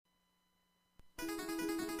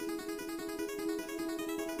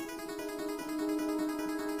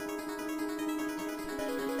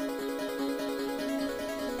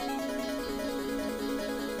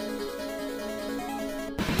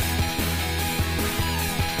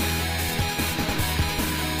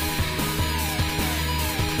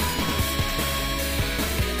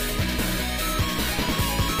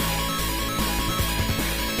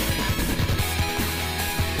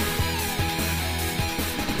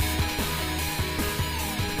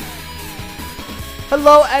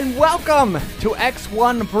Hello and welcome to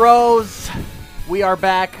X1 Bros. We are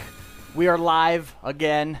back. We are live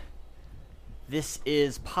again. This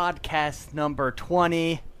is podcast number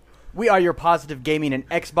 20. We are your positive gaming and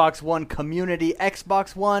Xbox One community.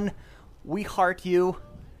 Xbox One, we heart you.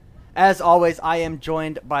 As always, I am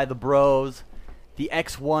joined by the bros, the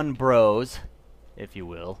X1 Bros, if you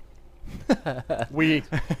will.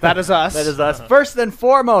 That is us. That is us. First and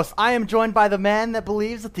foremost, I am joined by the man that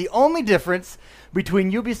believes that the only difference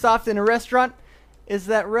between Ubisoft and a restaurant is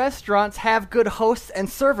that restaurants have good hosts and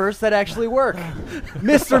servers that actually work.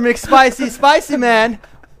 Mr. McSpicy, Spicy Man,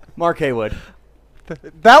 Mark Haywood.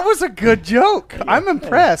 That was a good joke. I'm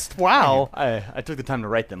impressed. Wow. I took the time to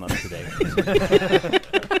write them up today.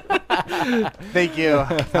 Thank you.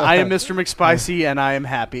 I am Mr. McSpicy, and I am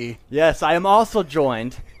happy. Yes, I am also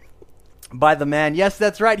joined by the man. Yes,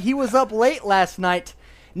 that's right. He was up late last night,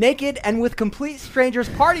 naked and with complete strangers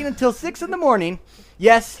partying until 6 in the morning.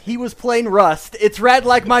 Yes, he was playing Rust. It's rad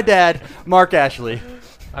like my dad, Mark Ashley.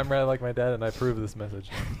 I'm rad like my dad, and I approve this message.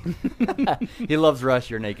 He loves Rust.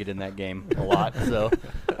 You're naked in that game a lot, so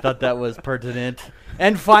thought that was pertinent.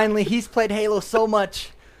 And finally, he's played Halo so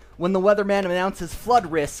much, when the weatherman announces flood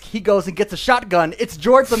risk, he goes and gets a shotgun. It's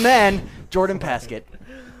George the man, Jordan Paskett.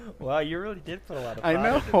 Wow, you really did put a lot of I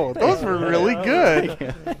thought into know. these. Those were really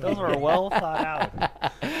good. Those were well thought out.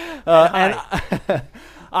 And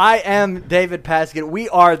I am David Paskett. We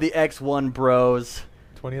are the X1 Bros.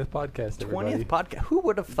 20th podcast, everybody. 20th podcast. Who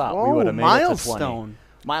would have thought we Whoa, would have made it to 20? milestone.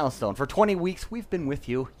 Milestone. For 20 weeks, we've been with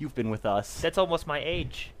you. You've been with us. That's almost my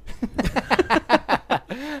age.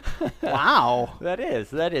 Wow. That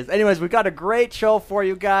is. Anyways, we've got a great show for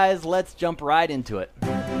you guys. Let's jump right into it.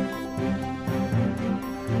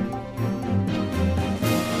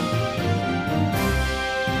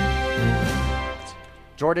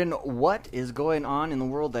 Jordan, what is going on in the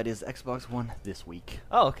world that is Xbox One this week?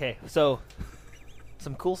 Oh, okay. So,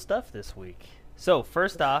 some cool stuff this week. So,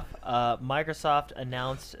 first off, Microsoft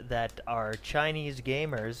announced that our Chinese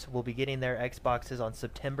gamers will be getting their Xboxes on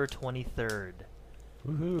September 23rd.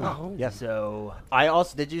 Woohoo. Oh, Yes. So, I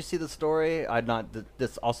also did you see the story?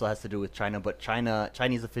 This also has to do with China, but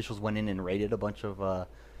Chinese officials went in and raided a bunch of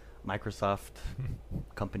Microsoft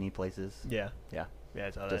company places. yeah. Yeah, Yeah, I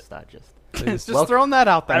saw that. just just Wel- throwing that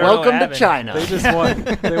out I there. don't know what welcome to happened. China. They just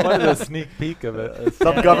wanted a sneak peek of it.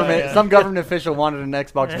 Some Yeah, government yeah. some government official wanted an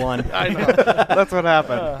Xbox One. I know. That's what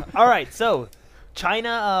happened. All right, so China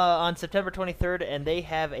on September 23rd, and they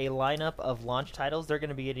have a lineup of launch titles. They're going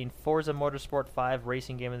to be getting Forza Motorsport 5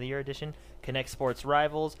 Racing Game of the Year Edition, Connect Sports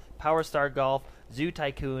Rivals, Power Star Golf, Zoo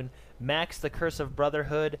Tycoon, Max the Curse of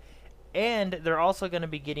Brotherhood, and they're also going to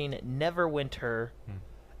be getting Neverwinter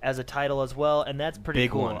as a title as well, and that's pretty Big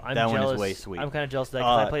cool. one. I'm That one is jealous. way sweet. I'm kind of jealous of that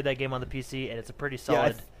because I played that game on the PC, and it's a pretty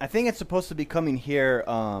solid. I think it's supposed to be coming here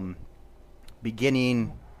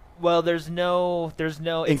beginning Well, there's no. It's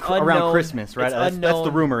unknown. around Christmas, right? It's That's the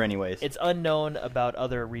unknown. rumor anyways. It's unknown about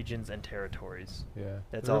other regions and territories. Yeah.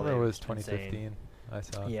 That's the all rumor they was were saying. 2015. I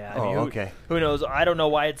saw. Yeah. Oh, I mean, okay. Who knows? I don't know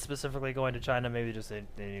why it's specifically going to China. Maybe just they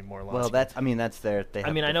need more laws. Well, that's their they have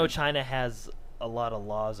I mean, I know different- China has a lot of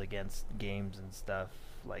laws against games and stuff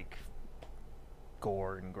like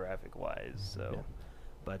gore and graphic wise. So, Yeah.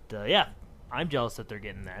 but yeah, I'm jealous that they're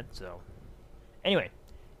getting that. So, anyway.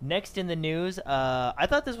 Next in the news, I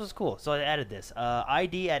thought this was cool, so I added this.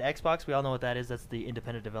 ID at Xbox, we all know what that is. That's the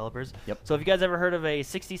independent developers. Yep. So if you guys ever heard of a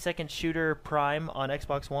 60-second shooter Prime on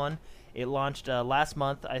Xbox One, it launched last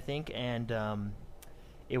month, I think, and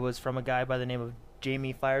it was from a guy by the name of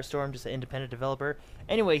Jamie Firestorm, just an independent developer.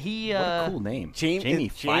 Anyway, he... What a cool name. Jamie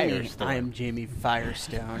Firestorm. I am Jamie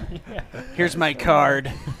Firestone. Here's my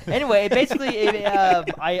card. Anyway, basically,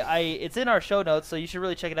 it's in our show notes, so you should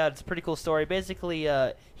really check it out. It's a pretty cool story. Basically,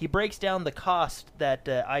 he breaks down the cost that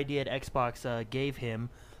ID at Xbox gave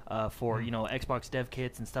him for Xbox dev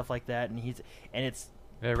kits and stuff like that, and it's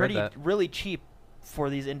Yeah, I read that. really cheap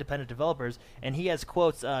for these independent developers. And he has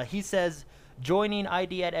quotes. He says, "Joining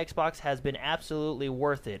ID at Xbox has been absolutely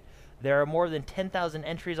worth it. There are more than 10,000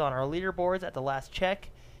 entries on our leaderboards at the last check,"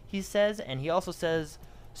 he says, and he also says,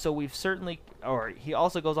 So we've certainly, or he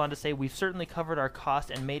also goes on to say, we've certainly covered our cost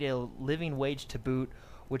and made a living wage to boot,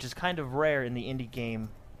 which is kind of rare in the indie game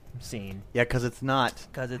scene. Yeah, because it's not.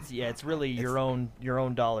 Because it's really your own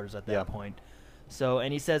dollars at that point. So,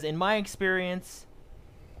 and he says, in my experience,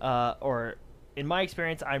 I'm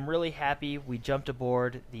really happy we jumped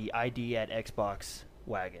aboard the ID at Xbox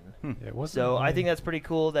wagon. So I think that's pretty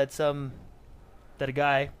cool that a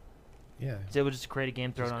guy is able just to create a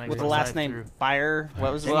game thrown on Xbox with the last name Fire.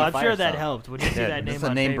 What was it? Well, I'm sure that helped when you see that name. It's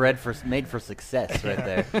a name made for success right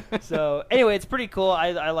there. So anyway, it's pretty cool.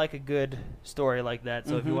 I like a good story like that.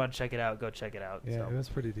 So if you want to check it out, go check it out. Yeah, so. it was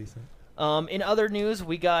pretty decent. In other news,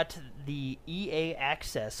 we got the EA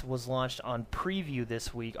Access was launched on preview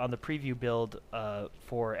this week, on the preview build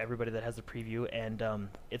for everybody that has the preview, and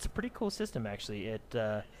it's a pretty cool system, actually.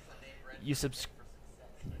 You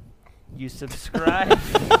subscribe.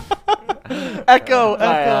 Echo.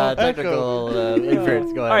 Technical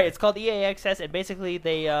interference. Go ahead. All right, it's called EA Access, and basically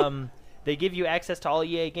they give you access to all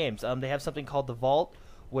EA games. They have something called the Vault,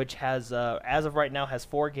 which has, as of right now, has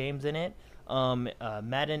 4 games in it.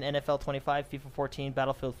 Madden, NFL 25, FIFA 14,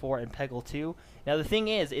 Battlefield 4, and Peggle 2. Now the thing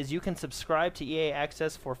is you can subscribe to EA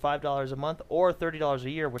Access for $5 a month or $30 a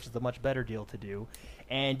year, which is a much better deal to do,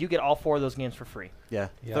 and you get all 4 of those games for free. Yeah,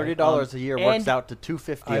 $30 a year works out to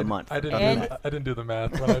 $250 a month. I didn't do the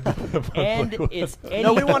math when I did the and it's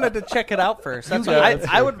No, we wanted to check it out first. That's that's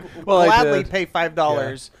I would I gladly did. pay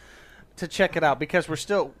 $5 to check it out because we're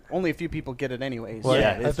still only a few people get it anyways. Well, Yeah,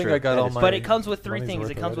 I it's think true. I got That all is my. But it comes with 3 money's things.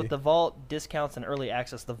 worth It comes with already. the Vault, discounts, and early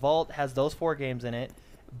access. The Vault has those 4 games in it,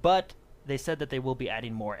 but they said that they will be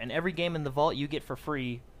adding more. And every game in the Vault you get for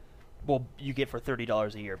free. Well, you get for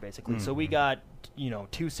 $30 a year, basically. So we got, 2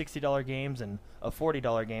 $60 games and a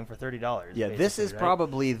 $40 game for $30. Yeah, this is right?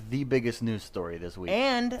 probably the biggest news story this week.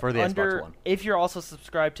 And for the Xbox One. if you're also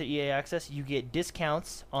subscribed to EA Access, you get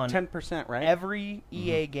discounts on 10%, right? every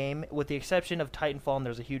EA game, with the exception of Titanfall, and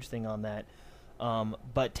there's a huge thing on that.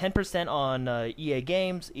 But 10% on EA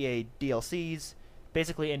games, EA DLCs,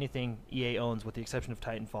 basically anything EA owns, with the exception of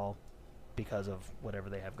Titanfall, because of whatever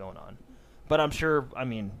they have going on. But I'm sure,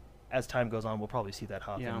 as time goes on, we'll probably see that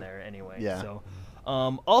hop in there anyway. Yeah. So,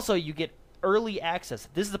 also, you get early access.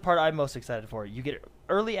 This is the part I'm most excited for. You get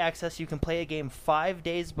early access. You can play a game 5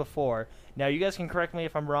 days before. Now, you guys can correct me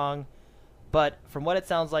if I'm wrong, but from what it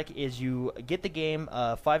sounds like is you get the game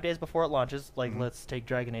 5 days before it launches. Like, let's take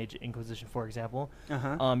Dragon Age Inquisition, for example.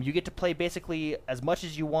 You get to play basically as much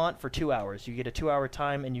as you want for 2 hours. You get a 2-hour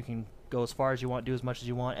time, and you can go as far as you want, do as much as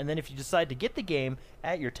you want. And then if you decide to get the game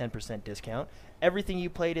at your 10% discount, everything you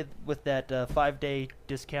played with that 5-day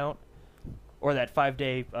discount or that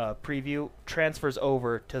 5-day preview transfers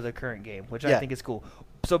over to the current game, which I think is cool.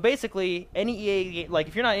 So basically, any EA game, like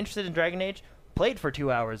if you're not interested in Dragon Age, play it for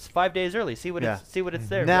 2 hours, 5 days early. See what it's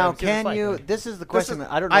there. Now, see what it's can you? like. This is the question.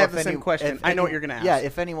 I don't know. I have if the same question. I know what you're gonna ask. Yeah,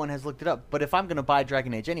 if anyone has looked it up. But if I'm going to buy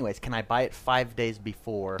Dragon Age anyways, can I buy it 5 days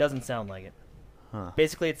before? Doesn't sound like it. Huh.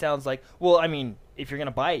 Basically, it sounds like, well, if you're going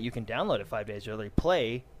to buy it, you can download it 5 days early,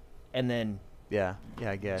 play, and then Yeah,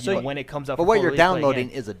 I guess. so when it comes up. But for what full you're release, play downloading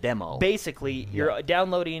again. is a demo. Basically, you're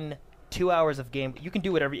downloading 2 hours of game. You can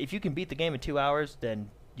do whatever. If you can beat the game in 2 hours, then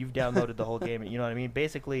you've downloaded the whole game. You know what I mean?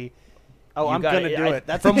 Basically. Oh, you I'm gotta- going to do it.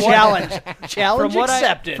 That's from a what- challenge. Challenge from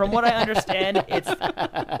accepted. from what I understand, it's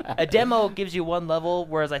a demo gives you one level,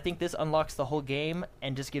 whereas I think this unlocks the whole game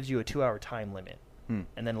and just gives you a 2-hour time limit,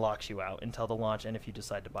 and then locks you out until the launch. And if you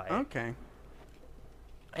decide to buy it, Okay.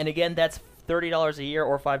 and again, that's $30 a year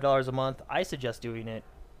or $5 a month. I suggest doing it.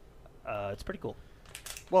 It's pretty cool.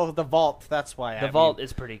 Well, the Vault, that's why. The Vault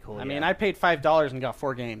is pretty cool. I mean, I paid $5 and got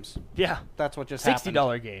 4 games. yeah, That's what just happened.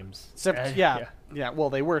 $60 games. Yeah. Well,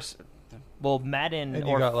 they were. Well, Madden And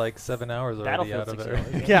or you got like 7 hours already out Battlefield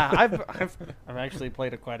of it. $60. Yeah, I've actually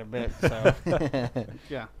played it quite a bit. So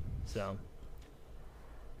yeah, So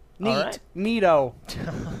neat, All right. neato.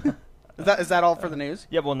 Is that all for the news?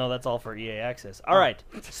 yeah, well, no, that's all for EA Access. All right,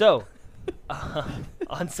 so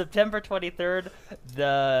on September 23rd,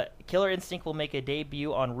 the Killer Instinct will make a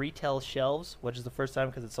debut on retail shelves, which is the first time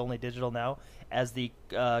because it's only digital now, as the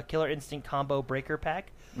Killer Instinct Combo Breaker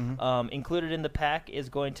Pack. Included in the pack is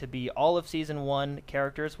going to be all of Season 1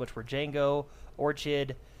 characters, which were Django,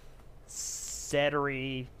 Orchid,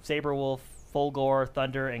 Sattery, Saberwolf, Fulgor,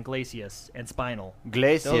 Thunder, and Glacius, and Spinal.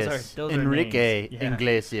 Glacius. Those are Enrique names. Yeah.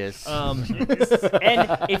 Iglesias.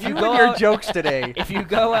 And if you You go and your out, jokes today. if you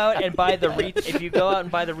go out and buy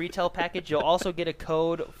the retail package, you'll also get a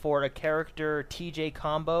code for a character TJ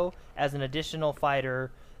combo as an additional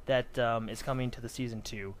fighter that is coming to the Season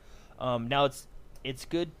 2. Now it's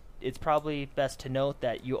good. It's probably best to note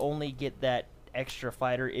that you only get that extra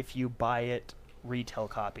fighter if you buy it retail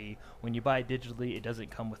copy. When you buy it digitally, it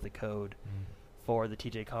doesn't come with the code for the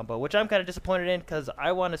TJ combo, which I'm kind of disappointed in because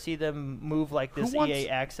I want to see them move like this EA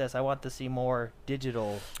Access. I want to see more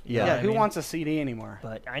digital. Yeah, who wants a CD anymore?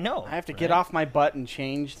 But I know. I have to get off my butt and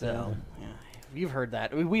change the... So. Yeah, you've heard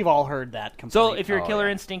that. We've all heard that complaint. So if you're a Killer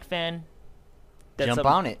Instinct fan, jump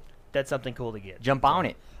on it. That's something cool to get. Jump on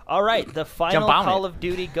it. All right, the final Call of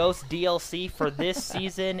Duty Ghosts DLC for this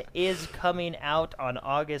season is coming out on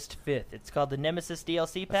August 5th. It's called the Nemesis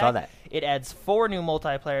DLC pack. I saw that. It adds 4 new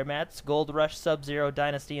multiplayer maps, Gold Rush, Sub-Zero,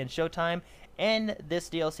 Dynasty, and Showtime. And this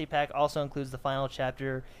DLC pack also includes the final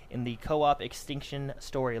chapter in the co-op Extinction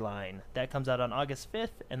storyline. That comes out on August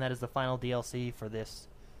 5th, and that is the final DLC for this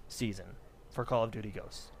season for Call of Duty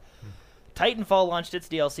Ghosts. Titanfall launched its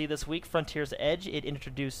DLC this week, Frontier's Edge. It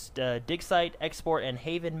introduced dig site, export, and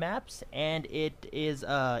haven maps, and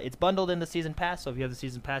it's bundled in the season pass. So if you have the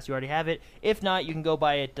season pass, you already have it. If not, you can go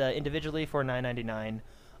buy it individually for $9.99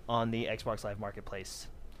 on the Xbox Live Marketplace.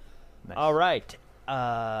 Nice. All right,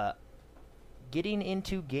 getting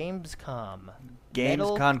into Gamescom.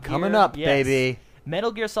 Gamescom coming up, baby.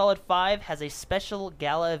 Metal Gear Solid 5 has a special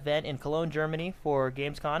gala event in Cologne, Germany for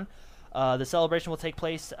Gamescom. The celebration will take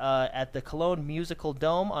place at the Cologne Musical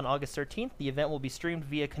Dome on August 13th. The event will be streamed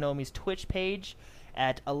via Konami's Twitch page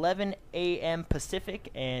at 11 a.m. Pacific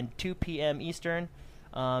and 2 p.m. Eastern.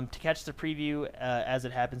 To catch the preview as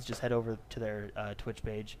it happens, just head over to their Twitch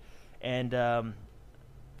page. And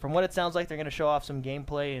from what it sounds like, they're going to show off some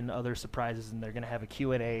gameplay and other surprises, and they're going to have a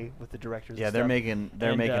Q&A with the directors. Yeah, and they're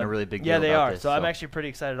stuff. making a really big deal. Yeah, they about are. this, So I'm actually pretty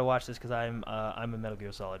excited to watch this because I'm a Metal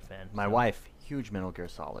Gear Solid fan. My wife, huge Metal Gear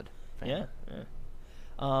Solid fan. Yeah.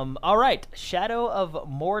 All right, Shadow of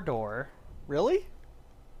Mordor. Really?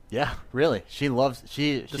 Yeah, really. She's going to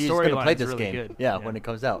play storyline's this really game. good. Yeah, Yeah. when it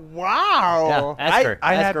comes out. Wow. Yeah, ask her.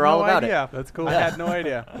 I Ask had her all no about idea. it. That's cool. I had no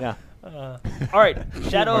idea. Yeah. All right,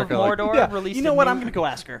 Shadow of Mordor released. You know what? I'm going to go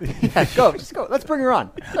ask her. Yeah, just go. Let's bring her on.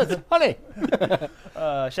 Honey.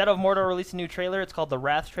 Shadow of Mordor released a new trailer. It's called the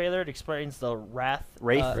Wrath trailer. It explains the Wrath.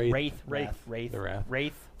 Wraith? Wraith. The Wrath.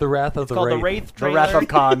 Wraith. The Wrath of It's the called Wraith. the Wraith The trailer. Wrath of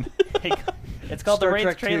Khan. It's called the Star Wraith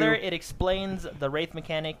Trek trailer. 2. It explains the Wraith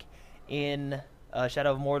mechanic in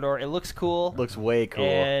Shadow of Mordor. It looks cool. Looks way cool.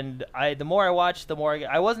 And the more I watch, the more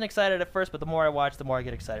I wasn't excited at first, but the more I watch, the more I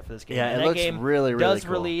get excited for this game. Yeah, and it that looks game really, really does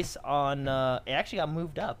cool. release on. It actually got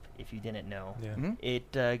moved up. If you didn't know, Yeah. Mhm.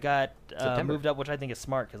 it got September. moved up, which I think is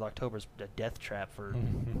smart because October's a death trap for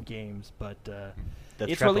games. But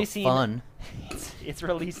That's it's releasing. fun. It's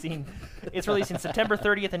releasing. It's releasing September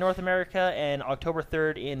 30th in North America and October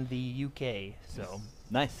 3rd in the UK. So,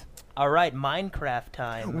 Nice. all right, Minecraft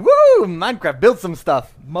time. Woo! Minecraft, build some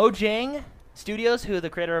stuff. Mojang Studios, who are the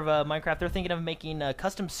creator of Minecraft, they're thinking of making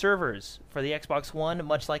custom servers for the Xbox One,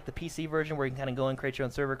 much like the PC version, where you can kind of go and create your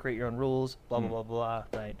own server, create your own rules, blah blah blah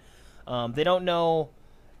blah. Right? They don't know.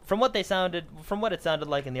 From what it sounded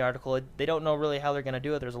like in the article, they don't know really how they're going to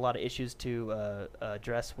do it. There's a lot of issues to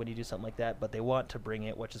address when you do something like that, but they want to bring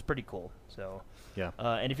it, which is pretty cool. So, Yeah.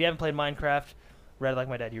 And if you haven't played Minecraft, Red like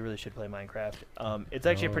my dad, you really should play Minecraft. It's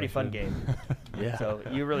actually a pretty fun game. Yeah. So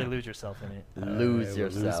you really lose yourself in it. Lose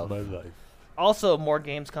yourself. Lose my life. Also, more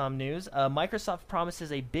Gamescom news. Microsoft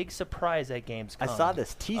promises a big surprise at Gamescom. I saw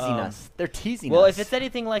this teasing us. They're teasing Well, us. if it's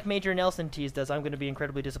anything like Major Nelson teased us, I'm going to be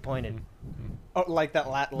incredibly disappointed. Oh, like that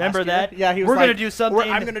last Remember year? that? Yeah, he was We're like, gonna do something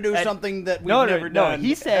I'm going to do at- something that we've No, never done.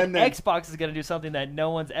 he said and then, Xbox is going to do something that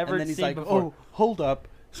no one's ever and then he's seen like, before. oh, hold up.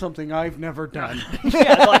 Something I've never done.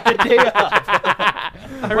 Yeah, like the day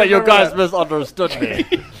of. Well, you remember guys that. misunderstood me.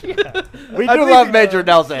 Yeah. We I do think- love Major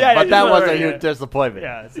Nelson, Yeah, but yeah, that was yeah, a yeah. huge disappointment.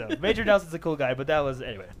 Yeah, so Major Nelson's a cool guy, but that was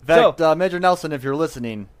anyway. In fact, Major Nelson, if you're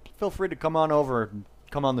listening, feel free to come on over and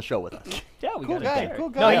come on the show with us. yeah, we Cool got guy, it there. cool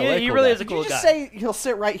No, guy. Yeah, he cool really guy. is a Did cool you just guy. say he'll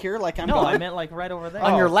sit right here like I'm No, going? I meant like right over there.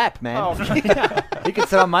 On your lap, man. Oh, He can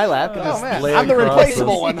sit on my lap. and oh just man. lay I'm the across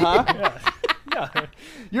replaceable us. one, huh? Yeah.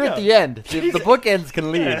 You're at the end. The bookends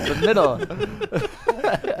can leave. The middle.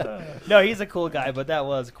 No, he's a cool guy, but that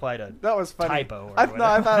was quite a That was funny. typo. Or I whatever.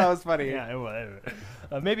 thought that was funny. Yeah, it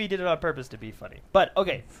was. Maybe he did it on purpose to be funny. But,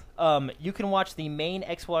 okay, you can watch the main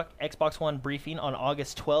Xbox One briefing on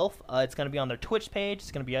August 12th. It's going to be on their Twitch page.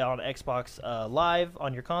 It's going to be on Xbox Live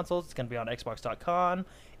on your consoles. It's going to be on Xbox.com.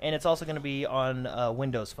 And it's also going to be on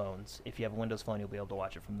Windows phones. If you have a Windows phone, you'll be able to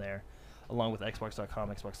watch it from there, along with Xbox.com,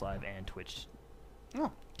 Xbox Live, and Twitch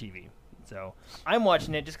TV. So I'm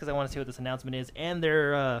watching it just because I want to see what this announcement is. And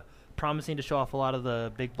they're promising to show off a lot of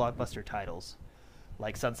the big blockbuster titles,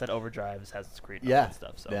 like Sunset Overdrive, Assassin's Creed, and all that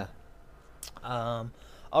stuff. So. Yeah.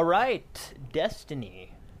 All right,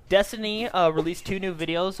 Destiny. Destiny released 2 new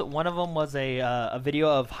videos. One of them was a video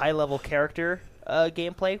of high-level character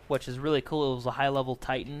gameplay, which is really cool. It was a high-level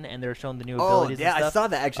Titan, and they're showing the new Oh, abilities yeah, and stuff. I saw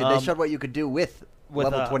that, actually. They showed what you could do with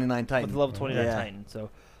level 29 Titan. With the level 29 Yeah. Titan. So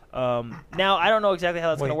now, I don't know exactly how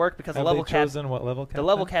that's going to work because the have level they cap... chosen what level cap? The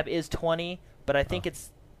level then? cap is 20, but I think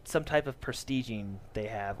it's some type of prestiging they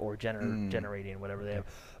have or generating, whatever they have.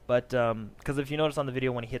 But because if you notice on the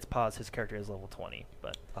video, when he hits pause, his character is level 20.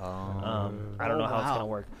 But I don't know how it's going to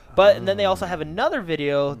work. But and then they also have another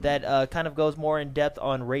video that kind of goes more in depth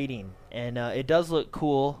on raiding, and it does look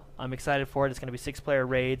cool. I'm excited for it. It's going to be 6-player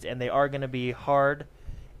raids, and they are going to be hard,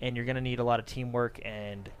 and you're going to need a lot of teamwork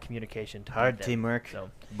and communication to Hard beat them. teamwork. So.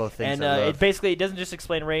 Both things And I love. it basically doesn't just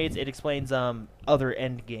explain raids; it explains other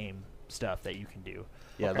end game stuff that you can do.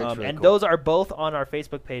 Yeah, that's really and cool. those are both on our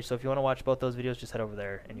Facebook page. So if you want to watch both those videos, just head over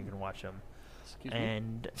there and you can watch them. Excuse me.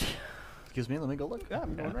 And Excuse me, let me go look. Yeah,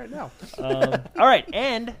 I'm going right now. all right,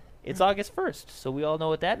 and it's August 1st, so we all know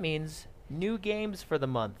what that means. New games for the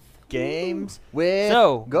month. Games with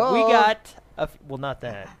So gold. we got well, not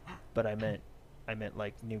that, but I meant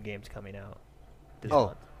like new games coming out this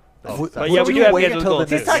month. But yeah, we do have games with gold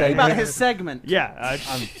too. He's talking about his segment. Yeah.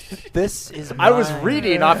 This is. I was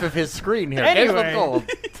reading off of his screen here. Games with Anyway. gold.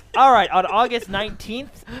 All right, on August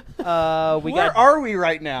 19th, Where are we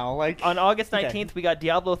right now? Like On August 19th, Okay. we got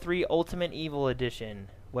Diablo 3 Ultimate Evil Edition,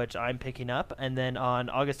 which I'm picking up. And then on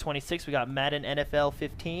August 26th, we got Madden NFL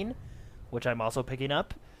 15, which I'm also picking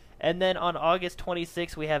up. And then on August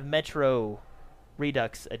 26th, we have Metro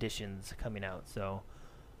Redux editions coming out. So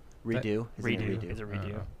Redo. Is it a redo. Is a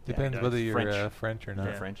redo. Depends Yeah, whether it's you're French. French or not.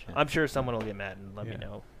 Yeah. French. Yeah. I'm sure someone will get mad and let me Yeah.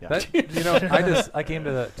 know. Yeah. That I came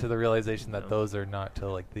to the realization that No. those are not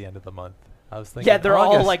till like the end of the month. I was thinking, Yeah, they're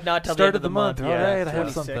all August, like not till the start end of the month. All Yeah, right, I have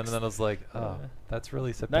 26th. something, and then I was like, oh, that's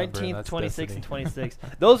really September. and 19th, that's 26th, Destiny. and 26th.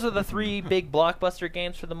 Those are the three big blockbuster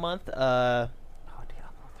games for the month.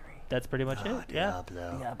 That's pretty much it. Yeah.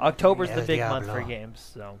 Diablo. October's Yeah, the big Diablo. month for games,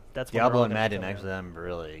 so that's when Diablo we're all and gonna be Madden, coming out. actually, I'm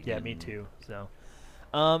really Yeah, me getting too. So,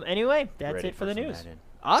 anyway, that's ready it for the some news. Madden.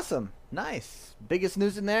 Awesome. Nice. Biggest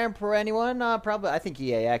news in there for anyone? Probably, I think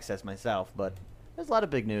EA Access myself, but there's a lot of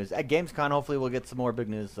big news. At Gamescom, hopefully we'll get some more big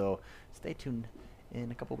news, so stay tuned in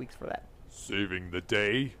a couple weeks for that. Saving the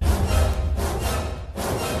day.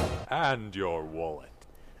 And your wallet.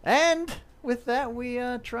 And with that, we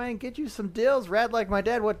try and get you some deals. Rad like my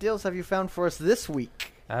dad, what deals have you found for us this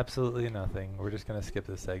week? Absolutely nothing. We're just gonna skip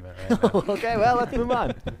this segment right now. Okay, well, let's move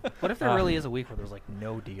on. What if there really is a week where there's like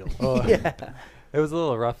no deal? Oh, Yeah. It was a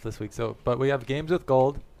little rough this week. But we have games with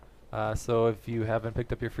gold. So if you haven't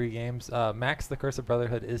picked up your free games, Max: The Curse of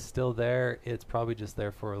Brotherhood is still there. It's probably just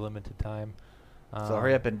there for a limited time. So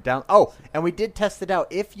hurry up and down. Oh, and we did test it out.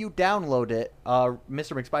 If you download it, Mr.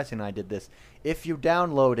 McSpicy and I did this. If you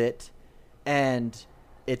download it, and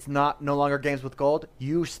it's no longer games with gold,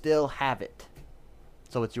 you still have it.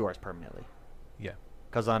 So it's yours permanently. Yeah.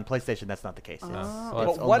 Because on PlayStation, that's not the case. Well, But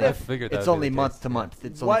it's what only- I if figured It's that would only be the month case, to yeah. month.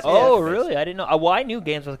 It's What only Oh, yeah, really? I didn't know. Well, I knew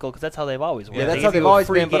games with gold because that's how they've always worked. Yeah, They that's how give they've you a always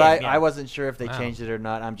free been, but game, I wasn't sure if they Wow. changed it or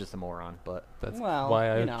not. I'm just a moron, but That's Well, why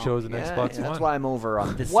I you know. chose an yeah, Xbox yeah, One. that's why I'm over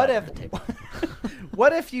on this What side if- of the table.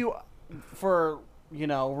 what if you, for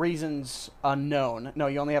reasons unknown, no,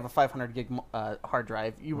 you only have a 500 gig hard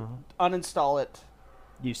drive. You uninstall it.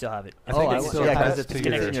 You still have it. I think I it's will- still yeah, 'cause attached it's to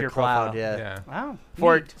connected your- to your profile. cloud. Yeah. Yeah. Wow.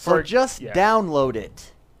 For Neat. So just yeah. download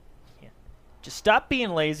it. Just stop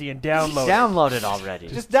being lazy and download. Download it already.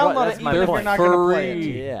 Just download That's it my even if point. you're not going to play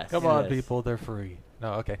Free. it. Yes, Come on, yes. people, they're free.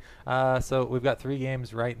 No, okay. So we've got 3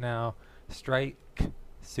 games right now. Strike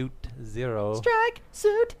Suit Zero Strike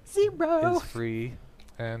Suit Zero. is free,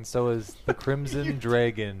 and so is the Crimson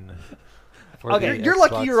Dragon. for Okay, the you're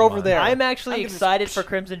lucky Xbox you're over One. there. I'm actually I'm gonna excited s- for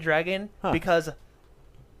Crimson Dragon Huh. because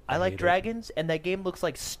I like hate it. dragons, and that game looks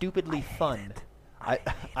like stupidly fun.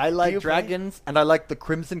 I like you play? dragons, and I like the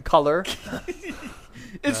crimson color.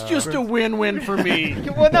 It's just a win-win for me.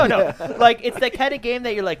 Well, no. Like, it's that kind of game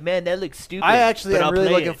that you're like, man, that looks stupid. I actually but am I'll really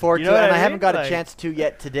play looking it. forward You to know it, what and I mean? haven't got a Like- chance to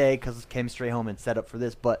yet today because I came straight home and set up for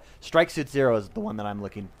this. But Strike Suit Zero is the one that I'm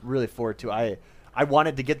looking really forward to. I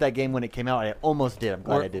wanted to get that game when it came out. I almost did. I'm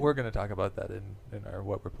glad I did. We're going to talk about that in our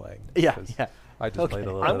what we're playing. Yeah, 'cause yeah. I just Okay. played a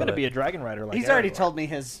little I'm bit going to of be it. a dragon rider. Like He's already Aragorn. told me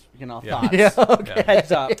his, Yeah. thoughts. Yeah. Okay.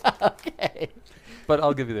 Heads up. Okay. But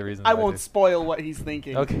I'll give you the reason. I why, won't too. spoil what he's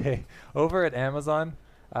thinking. Okay. Over at Amazon,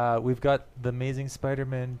 we've got The Amazing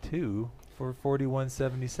Spider-Man 2 for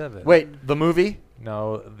 $41.77. Wait, the movie?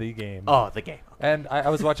 No, the game. Oh, the game. And I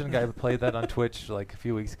was watching a guy play that on Twitch like a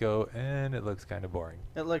few weeks ago, and it looks kind of boring.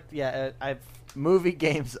 It looked, Movie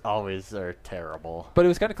games always are terrible. But it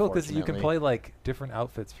was kind of cool because you can Fortunately. play like different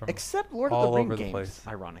outfits from. Except Lord of all the Rings over the games, place.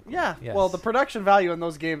 ironically. yeah. Yes. Well, the production value in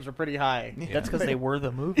those games are pretty high. Yeah. That's because they were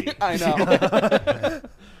the movie. I know.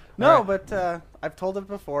 No, All right. but I've told it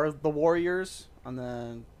before. The Warriors on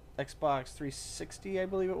the Xbox 360, I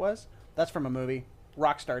believe it was. That's from a movie.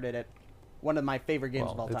 Rockstar did it. One of my favorite games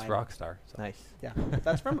of all it's time. Rockstar. So. Nice. Yeah,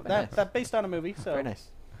 that's from that based on a movie. So Very nice.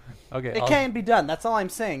 Okay. it can be done. That's all I'm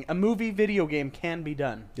saying. A movie video game can be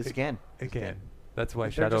done. Yes, it can. It can. That's why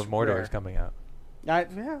They're Shadow of just Mordor rare. is coming out.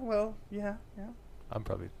 Yeah. Well. Yeah. I'm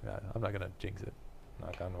not gonna jinx it.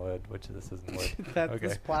 Knock on wood, which this isn't wood. That's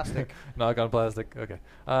okay. plastic. Knock on plastic. Okay.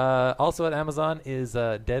 Also at Amazon is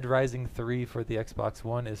Dead Rising 3 for the Xbox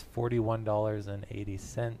One is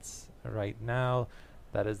 $41.80 right now.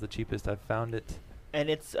 That is the cheapest I've found it. And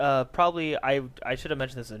it's probably I should have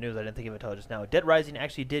mentioned this in the news. I didn't think of it until just now. Dead Rising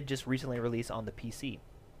actually did just recently release on the PC.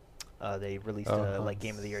 They released a on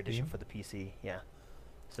Game of the Year edition Steam? for the PC. Yeah.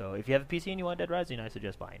 So if you have a PC and you want Dead Rising, I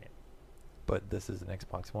suggest buying it. But this is an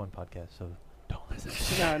Xbox One podcast, so don't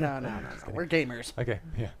listen. No. We're gamers. Okay,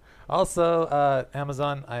 yeah. Also,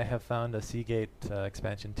 Amazon, I have found a Seagate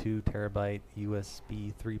expansion 2 terabyte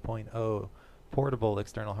USB 3.0 portable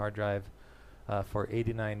external hard drive for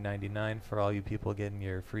 $89.99 for all you people getting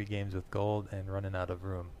your free games with gold and running out of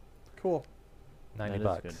room. Cool. That is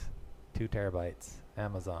 $90, good. 2 terabytes,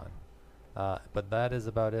 Amazon. But that is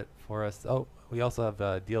about it for us. Oh, we also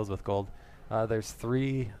have deals with gold. There's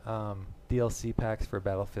 3 DLC packs for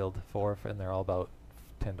Battlefield 4, and they're all about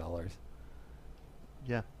 $10.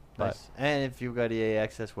 Yeah. But- Nice. And if you've got EA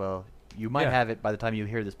access, well, you might Yeah. have it by the time you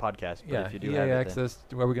hear this podcast. But Yeah, if you do EA have it, then- access.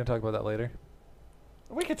 Are we going to talk about that later?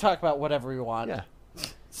 We could talk about whatever we want. Yeah. Say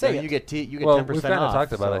So it. you get 10% Well, off. we've kind of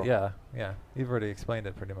talked about so- it. Yeah. You've already explained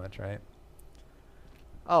it pretty much, right?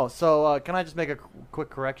 Oh, so can I just make a quick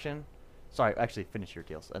correction? Sorry, actually finish your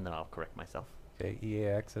deals, and then I'll correct myself. Okay, EA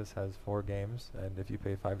Access has 4 games, and if you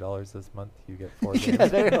pay $5 this month, you get 4 Yeah,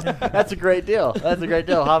 games. that's a great deal. That's a great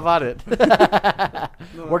deal. How about it?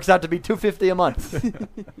 Works out to be $250 a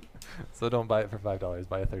month. So don't buy it for $5.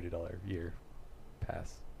 Buy a $30 year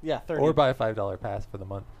pass. Yeah, 30. Or buy a $5 pass for the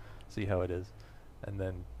month. See how it is. And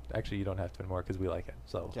then, actually, you don't have to spend more because we like it.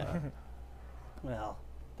 So, Yeah. Well,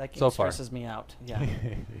 that game So far. stresses me out. Yeah.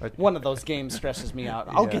 But- One of those games stresses me out.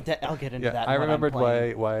 I'll Yeah. get that. I'll get into yeah, that. I when I'm remembered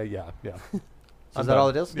playing. why, yeah. So I'm is that done. all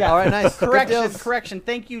the deals? Yeah. All right, nice. Good Correction. deals. Correction.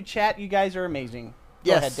 Thank you, chat. You guys are amazing. Go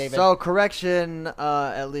Yes. ahead, David. So correction,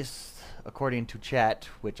 at least according to chat,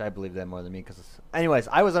 which I believe that more than me. Because, anyways,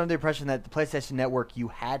 I was under the impression that the PlayStation Network you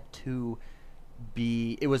had to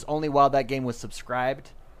be. It was only while that game was subscribed,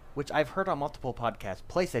 which I've heard on multiple podcasts,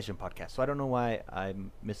 PlayStation podcasts. So I don't know why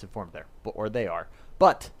I'm misinformed there, or they are.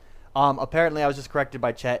 But apparently, I was just corrected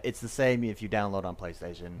by chat. It's the same if you download on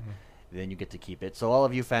PlayStation. Then you get to keep it. So all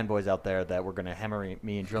of you fanboys out there that were going to hammer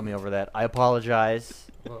me and drill me over that, I apologize.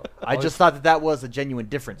 Well, I just thought that was a genuine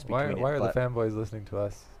difference between Why it. are the but- fanboys listening to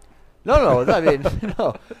us? No. I mean,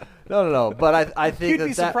 no. But I think You'd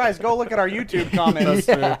be surprised. Go look at our YouTube comments.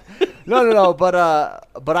 Yeah. No. But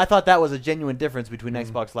I thought that was a genuine difference between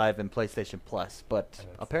Mhm. Xbox Live and PlayStation Plus. But And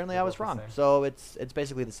it's apparently I was about the wrong. same. So it's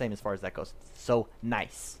basically the same as far as that goes. So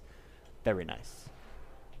nice, very nice.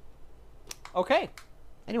 Okay.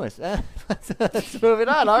 Anyways, let's move it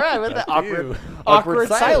on. All right, with the awkward, Awkward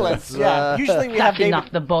silence. Yeah. Usually we have have to David. knock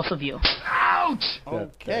the both of you.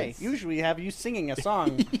 Okay. Usually we have you singing a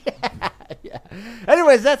song. yeah.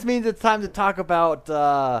 Anyways, that means it's time to talk about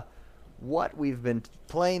what we've been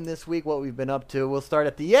playing this week, what we've been up to. We'll start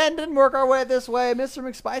at the end and work our way this way. Mr.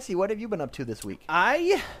 McSpicy, what have you been up to this week?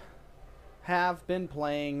 I have been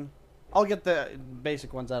playing. I'll get the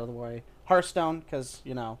basic ones out of the way. Hearthstone, because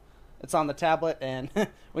it's on the tablet, and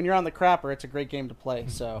when you're on the crapper, it's a great game to play.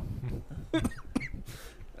 So,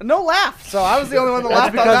 no laugh. So I was the only one that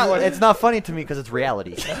That's laughed on that because one. it's not funny to me because it's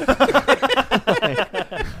reality.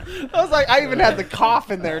 I was like, I even had the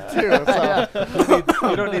cough in there too. So.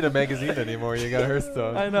 You don't need a magazine anymore. You got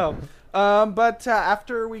Hearthstone. I know. But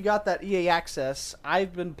after we got that EA access,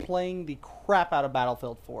 I've been playing the crap out of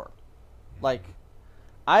Battlefield 4. Like,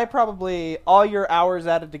 I probably all your hours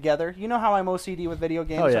added together. You know how I'm OCD with video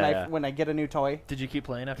games Oh, yeah. when I get a new toy. Did you keep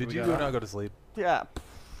playing after Did we you got not go to sleep? Yeah.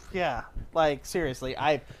 Like seriously,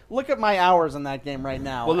 I look at my hours in that game right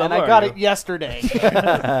now, Well, and how I are got you? it yesterday.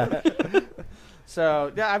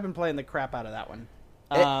 So yeah, I've been playing the crap out of that one.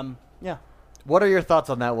 Yeah. What are your thoughts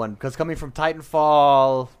on that one? Because coming from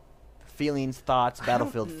Titanfall, feelings, thoughts,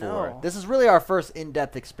 Battlefield 4. know. This is really our first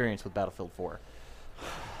in-depth experience with Battlefield 4.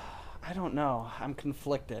 I don't know. I'm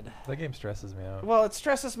conflicted. That game stresses me out. Well, it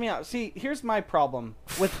stresses me out. See, here's my problem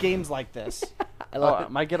with games like this. I love it.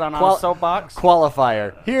 Am I get on Qual- a soapbox?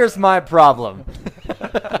 Qualifier. Here's my problem.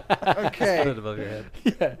 Put Okay. it above your head.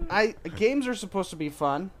 yeah. Games are supposed to be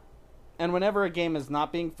fun, and whenever a game is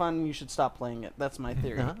not being fun, you should stop playing it. That's my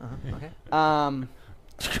theory. Okay.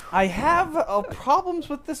 I have problems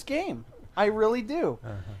with this game. I really do.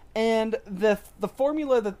 And the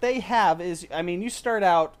formula that they have is, I mean, you start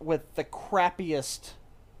out with the crappiest.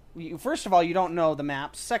 First of all, you don't know the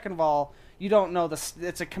maps. Second of all, you don't know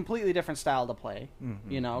it's a completely different style to play.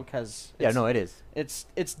 You know, because Yeah, no, it is.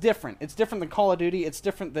 it's different. It's different than Call of Duty. It's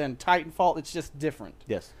different than Titanfall. It's just different.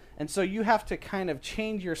 Yes. And so you have to kind of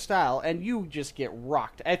change your style, and you just get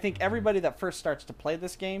rocked. I think everybody that first starts to play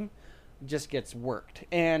this game just gets worked.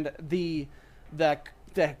 And the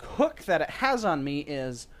hook that it has on me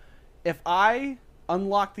is, if I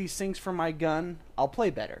unlock these things for my gun, I'll play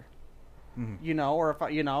better. You know, or if I,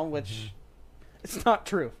 you know, which it's not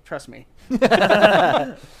true. Trust me.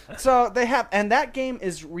 So they have, and that game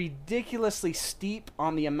is ridiculously steep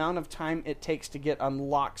on the amount of time it takes to get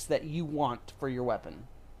unlocks that you want for your weapon.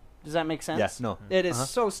 Does that make sense? Yes. No. It is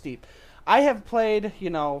so steep. I have played, you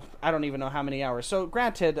know, I don't even know how many hours. So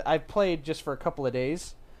granted, I've played just for a couple of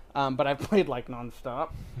days, but I've played like nonstop.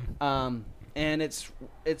 And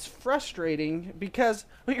it's frustrating because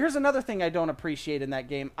here's another thing I don't appreciate in that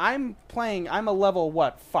game. I'm a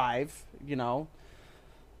level 5, you know,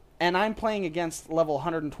 and I'm playing against level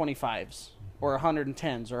 125s or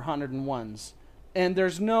 110s or 101s, and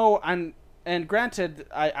there's no and granted,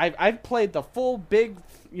 I've played the full big,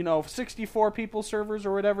 you know, 64 people servers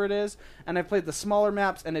or whatever it is, and I've played the smaller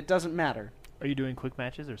maps, and it doesn't matter. Are you doing quick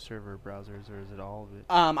matches or server browsers, or is it all of it?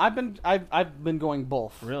 I've been going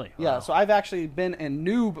both. Really? Yeah. Wow. So I've actually been in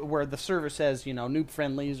noob, where the server says, you know, noob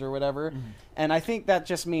friendlies or whatever, and I think that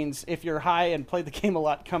just means if you're high and play the game a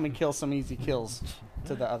lot, come and kill some easy kills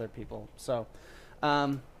to the other people. So,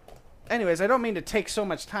 anyways, I don't mean to take so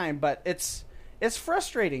much time, but it's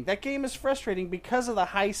frustrating. That game is frustrating because of the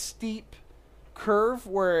high steep curve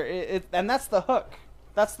where and that's the hook.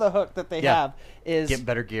 That's the hook that they have, is Get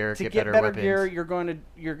better gear, to get get better better weapons. gear. You're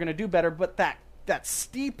going to do better, but that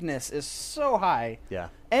steepness is so high. Yeah.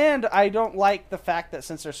 And I don't like the fact that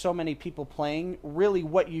since there's so many people playing, really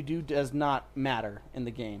what you do does not matter in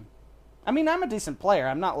the game. I mean, I'm a decent player.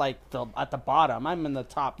 I'm not like at the bottom. I'm in the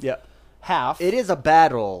top half. It is a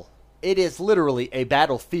battle. It is literally a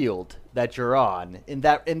battlefield that you're on in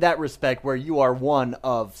that respect, where you are one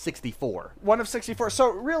of 64. One of 64. So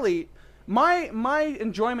really, my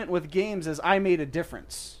enjoyment with games is I made a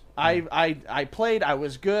difference. I played, I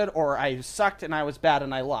was good, or I sucked and I was bad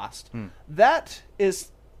and I lost. That is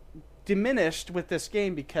diminished with this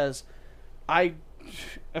game because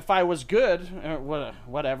if I was good,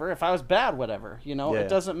 whatever. If I was bad, whatever. You know, Yeah. It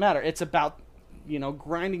doesn't matter. It's about, you know,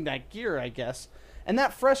 grinding that gear, I guess. And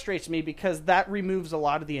that frustrates me because that removes a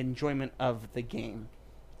lot of the enjoyment of the game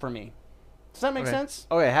for me. Does that make sense?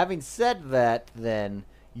 Okay, having said that, then,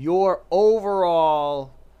 your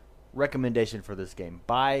overall recommendation for this game,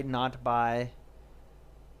 buy, not buy?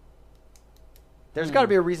 There's got to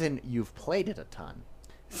be a reason you've played it a ton.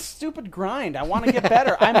 Stupid grind. I want to get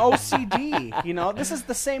better. I'm OCD. You know, this is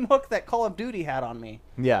the same hook that Call of Duty had on me.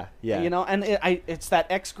 Yeah. You know, and it's that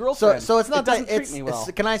ex-girlfriend. So it's not doesn't that treat me well.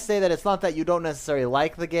 can I say that it's not that you don't necessarily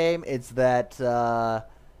like the game? It's that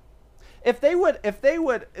If they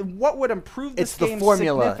would, what would improve this it's the game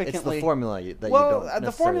formula. It's significantly? the formula that you don't Well, necessarily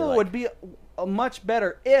the formula like. would be much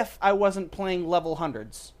better if I wasn't playing level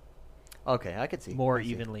hundreds. Okay, I could see More I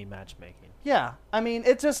see. evenly matchmaking. Yeah, I mean,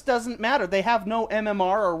 it just doesn't matter. They have no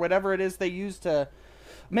MMR or whatever it is they use to.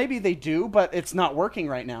 Maybe they do, but it's not working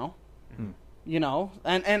right now. You know,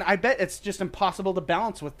 and I bet it's just impossible to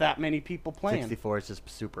balance with that many people playing. 64 is just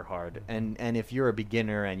super hard, and if you're a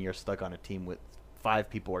beginner and you're stuck on a team with 5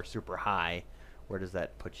 people or super high, where does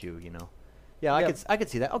that put you? You know, yeah, I could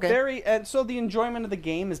see that. Okay, And so the enjoyment of the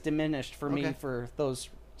game is diminished for me Okay. for those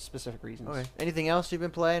specific reasons. okay. Anything else you've been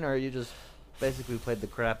playing, or you just basically played the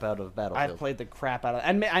crap out of Battlefield? I played the crap out of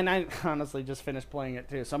it. And I honestly just finished playing it,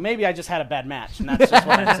 too. So maybe I just had a bad match, and that's just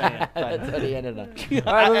what I'm saying. But That's what he ended on.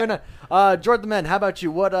 All right, moving on. Jordan the Man, how about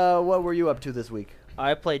you? What were you up to this week?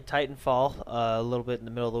 I played Titanfall a little bit in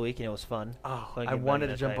the middle of the week, and it was fun. I wanted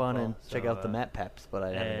to jump on and check out the map paps, but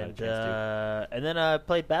I haven't got a chance to. And then I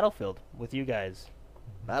played Battlefield with you guys.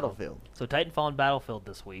 Battlefield. So Titanfall and Battlefield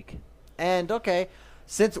this week. And okay,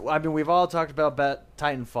 since we've all talked about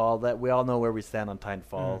Titanfall, that we all know where we stand on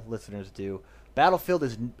Titanfall. Listeners do. Battlefield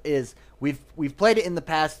is we've played it in the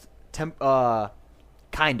past,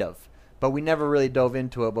 kind of, but we never really dove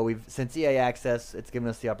into it. But since EA Access, it's given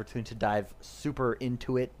us the opportunity to dive super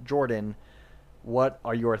into it. Jordan, what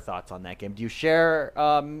are your thoughts on that game? Do you share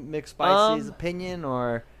McSpicy's opinion,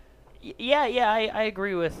 or? Yeah, I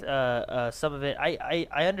agree with some of it. I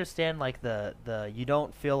understand like the you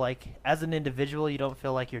don't feel like as an individual you don't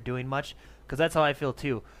feel like you're doing much, because that's how I feel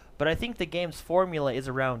too. But I think the game's formula is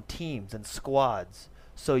around teams and squads.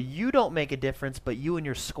 So you don't make a difference, but you and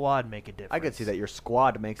your squad make a difference. I could see that your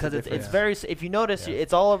squad makes a because it's difference. very. If you notice, Yeah.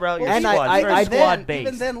 it's all about your Well, And squad. I- It's very I- squad then, based.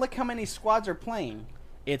 even then, look how many squads are playing.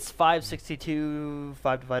 It's 562.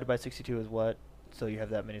 5 divided by 62 is what? So you have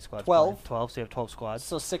that many squads. 12. playing. 12. So you have 12 squads.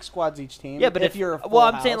 So 6 squads each team. Yeah, but if you're a well,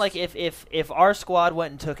 I'm full saying house. like if our squad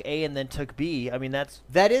went and took A and then took B, I mean that's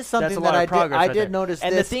That is something that's a that lot I of progress. I right did there. notice.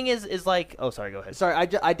 And this. the thing is like, oh, sorry, go ahead. Sorry,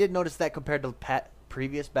 I did notice that compared to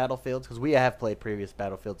previous Battlefields, because we have played previous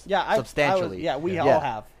Battlefields substantially. we Yeah. all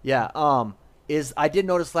have. Yeah. Is I did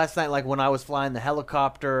notice last night, like when I was flying the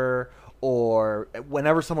helicopter, or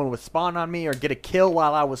whenever someone would spawn on me or get a kill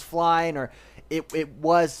while I was flying, or it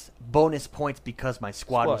was bonus points because my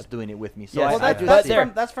squad was doing it with me. So Yeah, I, Well, I that's, do that's, see-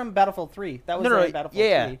 from, that's from Battlefield 3. That was No, in Battlefield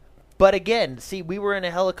yeah. 3. But again, see, we were in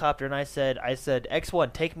a helicopter, and I said,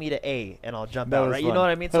 X1, take me to A, and I'll jump That out. was Right? You fun. know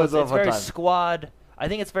what I mean? That So was it's a fun very time. squad. I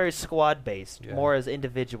think it's very squad based, Yeah. more as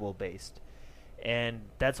individual based, and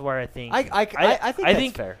that's where I think I think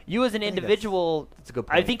that's fair. You as an I think individual, That's a good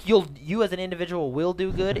I point. think you as an individual will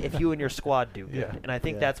do good if you and your squad do good, Yeah. and I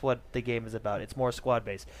think Yeah. that's what the game is about. It's more squad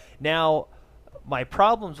based. Now, my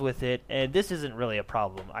problems with it, and this isn't really a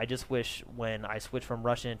problem. I just wish when I switch from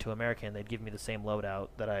Russian to American, they'd give me the same loadout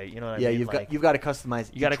that you know what I Yeah, mean? you've Like, got to customize.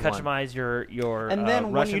 you got to each one. customize your And then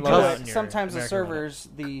when Russian you do loadout it, and your sometimes American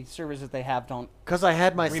the servers that they have don't. Because I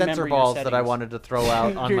had my Remember sensor your balls that I settings. wanted to throw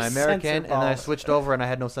out on Your my American, sensor and then I balls. switched over and I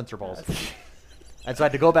had no sensor balls. And so I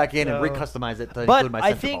had to go back in and No. recustomize it to But include my I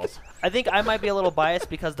sensor think balls. I might be a little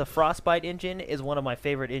biased because the Frostbite engine is one of my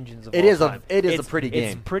favorite engines of It all is a- time. it is a It's- pretty game.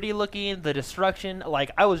 It's pretty looking. The destruction,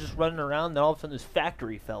 like I was just running around, then all of a sudden this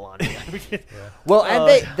factory fell on me. Well, and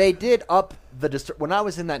Uh, they did up the when I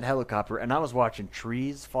was in that helicopter and I was watching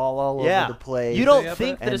trees fall all Yeah. over the place. You don't Yeah,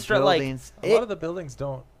 think but- that and like buildings. A lot of the buildings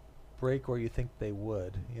don't break where you think they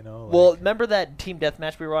would. You know. well, like- remember that team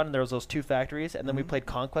deathmatch we were on? And there was those two factories, and then we played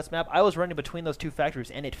Conquest map. I was running between those two factories,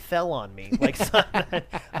 and it fell on me. Like, I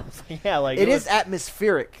was like, yeah, like it was- is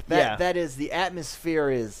atmospheric. Yeah. That is the atmosphere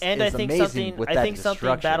is And is I think amazing something with I that think something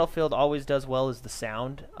destruction. Battlefield always does well is the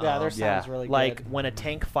sound. Yeah, their Um, sound's yeah. really like good. when a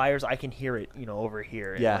tank fires, I can hear it, over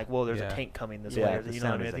here. And Yeah. like, whoa, there's Yeah. a tank coming this Yeah, way. Or, the you know what I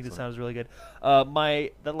sound mean? I is think the excellent. sound is really good.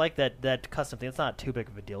 That custom thing. It's not too big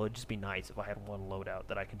of a deal. It'd just be nice if I had one loadout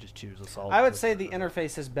that I could just choose assault. I would say the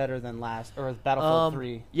interface is better than Battlefield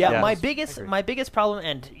 3. Yeah, Yeah. my Yes, I biggest agree. my biggest problem,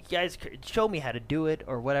 and you guys show me how to do it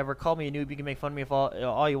or whatever. Call me a noob. You can make fun of me if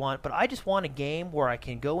all you want, but I just want a game where I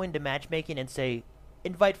can go into matchmaking and say,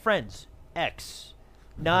 invite friends X,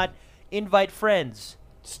 not invite friends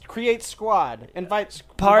Create squad. Invite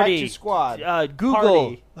party your squad. Google.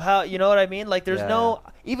 Party. How you know what I mean? Like, there's Yeah. no.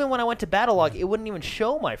 Even when I went to Battlelog, it wouldn't even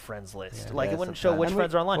show my friends list. Yeah. Like, Yeah, it wouldn't show sometimes. which And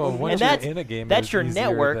friends are online. well, once and you're that's in a game, that's it's your easier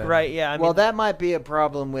network, than- right? Yeah. I mean, well, that might be a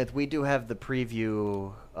problem with. We do have the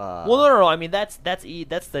preview. Well, no. I mean, that's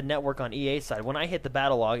the network on EA side. When I hit the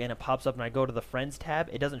battle log and it pops up and I go to the friends tab,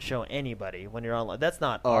 it doesn't show anybody when you're online. That's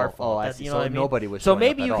not our fault. I That's, see. you know So what I mean? nobody was So showing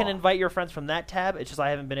maybe up you at can all. invite your friends from that tab. It's just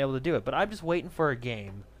I haven't been able to do it. But I'm just waiting for a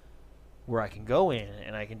game where I can go in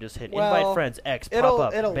and I can just hit invite Well, friends X pop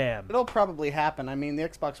up bam. It'll probably happen. I mean, the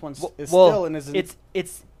Xbox One is Well, still in his.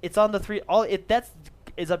 it's on the three. All it that's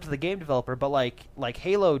is up to the game developer. But like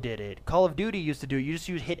Halo did it. Call of Duty used to do. You just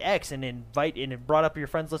use hit X and invite, and it brought up your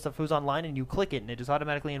friends list of who's online, and you click it, and it just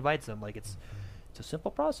automatically invites them. Like it's a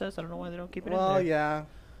simple process. I don't know why they don't keep it in well, there. yeah.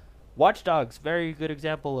 Watch Dogs, very good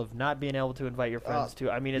example of not being able to invite your friends to.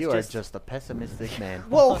 I mean, it's you just are just a pessimistic man.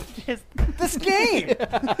 Well, just- this game.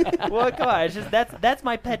 well, come on. It's just that's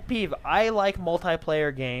my pet peeve. I like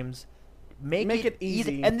multiplayer games. Make it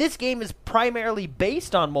easy. and this game is primarily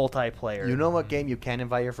based on multiplayer. You know what game you can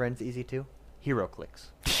invite your friends easy to? Hero Clicks.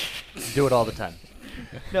 Do it all the time.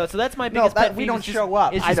 No, so that's my No, biggest that- pet we peeve. don't is just- show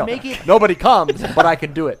up. It's I just know. make it. Nobody comes, but I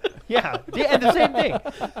can do it. Yeah, and the same thing.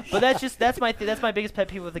 But that's my biggest pet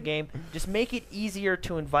peeve with the game. Just make it easier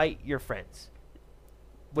to invite your friends.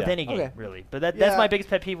 With Yeah. any game, Okay. really. But that's Yeah. my biggest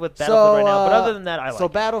pet peeve with Battlefield right now. But other than that, I like So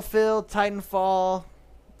it. Battlefield, Titanfall.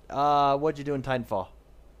 What'd you do in Titanfall?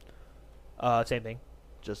 Same thing.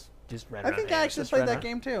 Just Just ran I around. think I actually just played ran that around.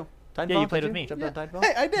 game too. Titanfall. Yeah, you played did with me. Jumped on Titanfall?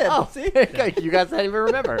 Hey, I did. Oh, See? you guys didn't even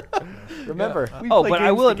remember. Remember. We Oh, play but I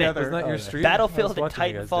games will admit, together. Wasn't that your Okay. stream? Battlefield I was and watching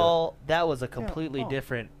you guys do it. Titanfall, that was a completely Oh.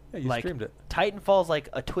 different. Yeah, you like, streamed it. Titanfall's like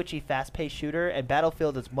a twitchy, fast-paced shooter, and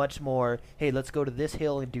Battlefield is much more. Hey, let's go to this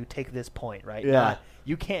hill and take this point, right? Yeah.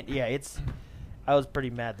 You can't. Yeah, it's. I was pretty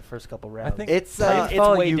mad the first couple rounds. I think It's, it's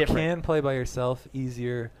Titanfall way you different. can play by yourself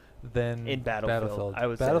easier, than In Battlefield, I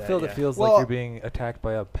would say that, Battlefield, yeah. it feels Well- like you're being attacked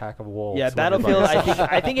by a pack of wolves. Yeah, when you're by Battlefield. yourself.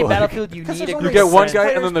 I think in Battlefield you 'Cause need there's a only You group get of one six guy,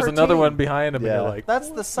 players and then there's per another team. one behind him, Yeah. and you're like, That's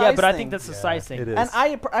the size Yeah, but I thing. think that's the Yeah, size thing. it is.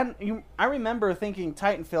 And I remember thinking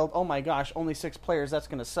Titanfield, oh my gosh, only 6 players, that's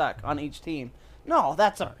going to suck on each team. No,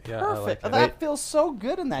 that's a Yeah, I like perfect. that. That feels so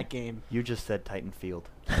good in that game. You just said Titanfield.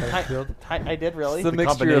 Battlefield. I did really. It's a The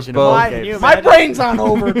mixture of combination of both. both My, games. you my imagine? brain's on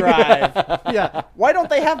overdrive. Yeah. Why don't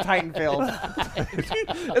they have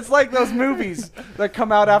Titanfield? It's like those movies that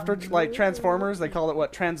come out after like Transformers. They call it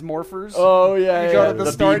what? Transmorphers. Oh yeah, You go to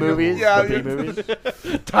the store B and you- movies. yeah, the B you- movies.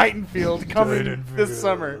 Titanfield coming this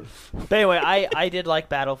summer. But anyway, I did like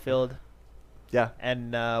Battlefield, Yeah,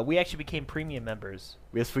 and we actually became premium members.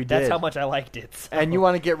 yes we did. That's how much I liked it. so- And you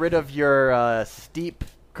want to get rid of your steep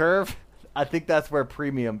curve? I think that's where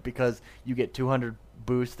premium, because you get 200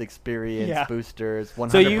 boost experience Yeah. boosters.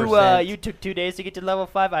 100%. So you took 2 days to get to level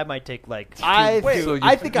 5. I might take like. I Wait, so you-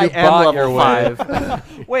 I think you I am bought your level way.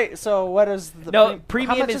 5. Wait, so what is the No, how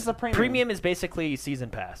premium much is the premium? premium is basically season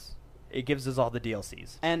pass. It gives us all the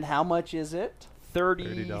DLCs. And how much is it?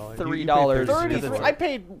 $33. $33. I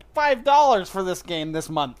paid $5 for this game this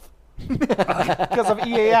month because of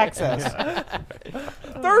EA Access.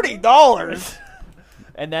 $30.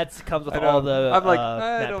 And that comes with I all know. the. I'm like,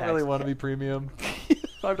 map I don't really packs. want to be premium.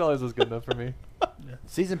 $5 is good enough for me.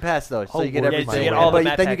 Season pass though, so Oh, you get boy. everything. Yeah, so you get all the But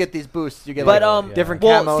map then you packs. get these boosts. You get But like, different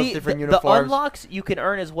well, camos, see, different the uniforms. unlocks you can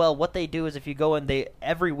earn as well. What they do is if you go in, they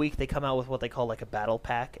every week they come out with what they call like a battle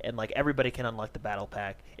pack, and like everybody can unlock the battle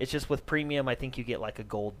pack. It's just with premium, I think you get like a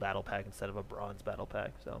gold battle pack instead of a bronze battle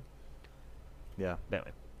pack. So Yeah.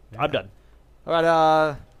 anyway, I'm done. All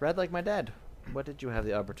right. Red like my dad. What did you have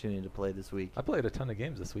the opportunity to play this week? I played a ton of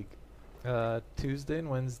games this week. Tuesday and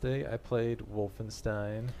Wednesday, I played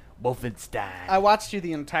Wolfenstein. Wolfenstein. I watched you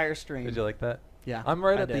the entire stream. Did you like that? Yeah. I'm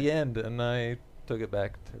right I at did. the end, and I took it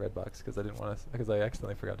back to Redbox because I didn't want to, because I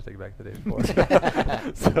accidentally forgot to take it back the day before.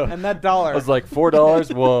 So And that dollar. I was like,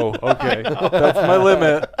 $4? Whoa, okay, that's my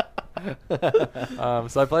limit.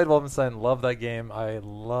 So I played Wolfenstein. Love that game. I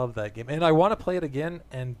love that game, and I want to play it again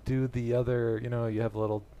and do the other. You know, you have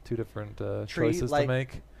little 2 different Tree, choices like to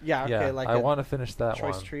make. yeah, okay, Yeah, like I a want to finish that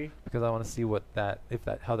choice one tree. because I want to see what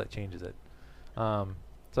how that changes it.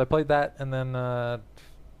 So I played that, and then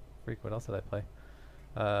what else did I play?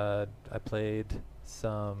 I played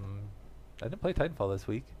some. I didn't play Titanfall this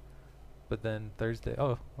week, but then Thursday.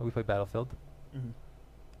 Oh, we played Battlefield.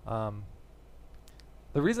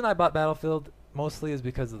 The reason I bought Battlefield mostly is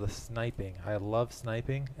because of the sniping. I love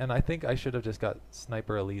sniping, and I think I should have just got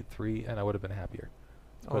Sniper Elite 3, and I would have been happier.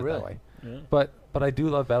 Oh, Put it that really? way. Yeah. But I do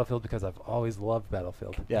love Battlefield because I've always loved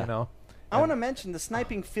Battlefield. Yeah. You know, I want to mention the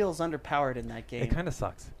sniping feels underpowered in that it game. kind of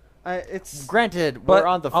sucks. It's Granted, But we're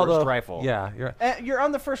on the first although- rifle. Yeah, you're. you're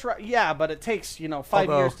on the first yeah, but it takes 5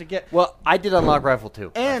 Although- years to get. Well, I did unlock rifle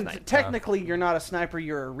too. And last night. technically, you're not a sniper;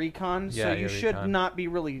 you're a recon, so Yeah, you you're should recon. not be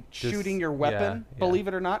really Just- shooting your weapon. yeah. Believe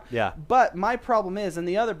it or not. Yeah. But my problem is, in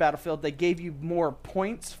the other Battlefield, they gave you more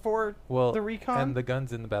points for Well, the recon. and the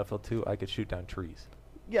guns in the Battlefield 2, I could shoot down trees.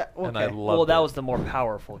 yeah, okay. And I loved Well, that it. was the more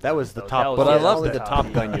powerful. That gun, was the though. top. That was But I the- loved only it. the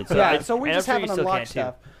top gun you'd say. yeah, I- so we and just I'm sure haven't you still unlocked can, too.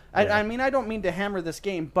 stuff. Yeah. I mean, I don't mean to hammer this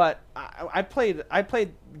game, but I played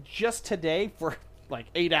just today for like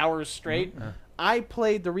 8 hours straight. Mhm. I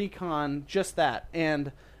played the recon just that,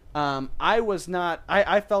 and I was not.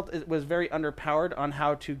 I felt it was very underpowered on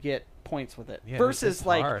how to get points with it. Yeah, Versus it's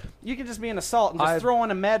like hard. you can just be an assault and just I've- throw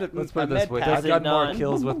on a med. Let's a put it this med way: pack. I've got more none?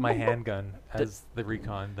 kills with my handgun as the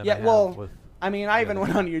recon than I Yeah, have well, with. I mean, I even Yeah.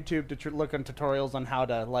 went on YouTube to look on tutorials on how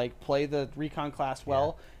to like play the recon class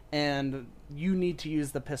well, and you need to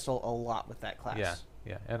use the pistol a lot with that class.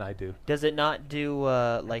 Yeah, and I do. Does it not do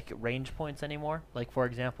like range points anymore? Like for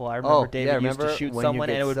example, I remember Oh, David yeah, used to remember shoot when you someone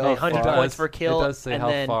get and it would so be 100 far- points It for kill, It does say and how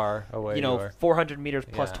then far away you know are. 400 meters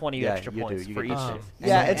plus Yeah. 20 Yeah, extra you do. points You for get each. Um, shift.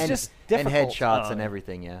 Yeah, And- it's and- just and difficult. headshots Oh. and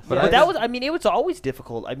everything. Yes. But But I that just- was, I mean, it was always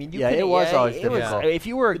difficult. I mean, you Yeah, couldn't- it was always it was- difficult. If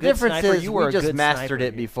you were a The good difference sniper, is you were we a just good mastered sniper.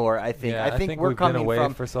 it before. I think. Yeah, I think we're we've been coming away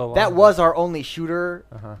from for so long. that was our only shooter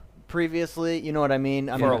Uh-huh. previously. You know what I mean?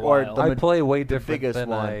 I For mean, a or while. the I ma- play way different biggest than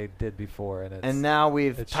one. I did before, and it's. and now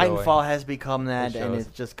we've it's showing. Titanfall has become that, It and shows.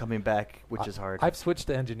 it's just coming back, which is hard. I've switched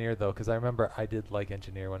to engineer though, because I remember I did like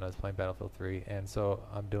engineer when I was playing Battlefield 3, and so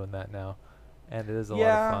I'm doing that now, and it is a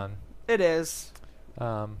Yeah. lot It is.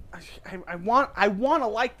 of fun. I want to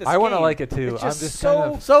like this. I want to game. like it too. It's I'm just just so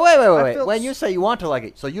kind of. So wait. I feel When you say you want to like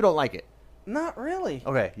it, so you don't like it? not really.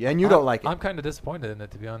 Okay, yeah, and you don't like it. I'm kind of disappointed in it,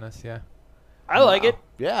 to be honest. Yeah. I like it.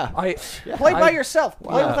 Yeah. I Play by I- yourself.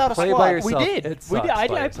 Play Yeah, without a play squad. by We yourself. did. It We sucks did. I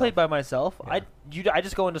by played by myself. Yeah. I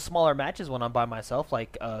just go into smaller matches when I'm by myself,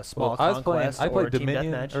 like small I was playing. conquest I or played team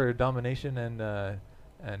Dominion deathmatch. or Domination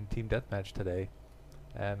and Team Deathmatch today,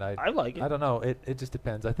 and I like it. I don't know. It just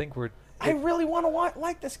depends. I think I really want to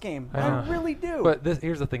like this game. I I know. really do. But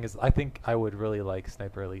here's the thing: is I think I would really like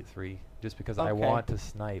Sniper Elite 3 just because I Okay. want to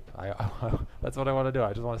snipe. That's what I want to do. I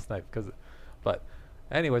just want to snipe. But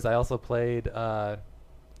anyways, I also played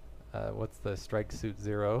what's the Strike Suit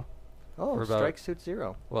Zero. Oh, For about- Strike Suit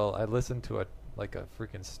Zero. Well, I listened to a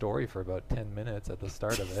freaking story for about 10 minutes at the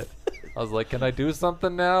start of it. I was like, can I do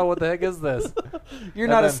something now? What the heck is this? You're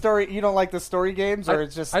And not a then- story. You don't like the story games, or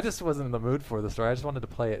it's just. I just wasn't in the mood for the story. I just wanted to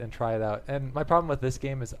play it and try it out. And my problem with this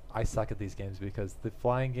game is I suck at these games because the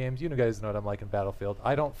flying games, you guys know what I'm like in Battlefield.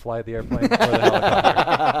 I don't fly the airplane or the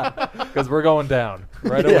helicopter because we're going down.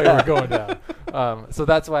 Right away, Yeah. we're going down. So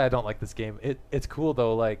that's why I don't like this game. It's cool,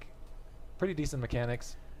 though, like pretty decent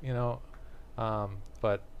mechanics,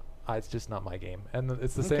 but it's just not my game. And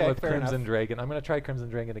it's the same Okay, with fair Crimson enough. Dragon. I'm going to try Crimson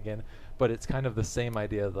Dragon again, but it's kind of the same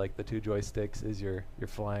idea. Like the two joysticks is your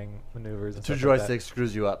flying maneuvers. And Two stuff like that. joysticks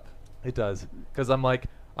screws you up. It does, because I'm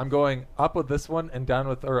going up with this one and down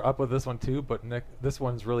with, or up with this one too. But this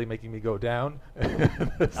one's really making me go down.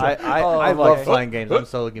 I love okay. flying games. I'm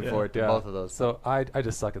so looking forward to both of those. So I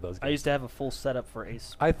just suck at those games. I used to have a full setup for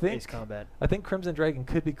Ace Combat. I think Crimson Dragon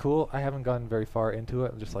could be cool. I haven't gotten very far into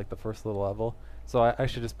it, just like the first little level. So I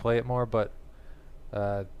should just play it more, but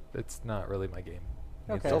it's not really my game.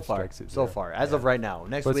 Okay. So far, Strike Suit so Zero. far, as Yeah. of right now.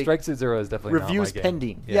 Next But week, Strike Suit Zero is definitely reviews not my game.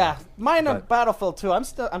 pending. Yeah, mine on But- Battlefield 2. I'm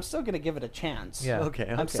still gonna give it a chance. Yeah. Okay.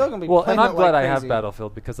 I'm still gonna be Well, playing and I'm it glad like I have crazy.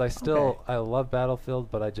 Battlefield because I Okay. love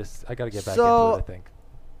Battlefield, but I got to get back So- into it, I think.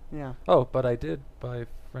 Yeah. Oh, but I did buy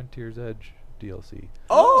Frontier's Edge DLC.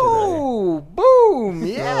 Oh, boom!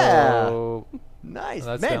 Yeah, So nice.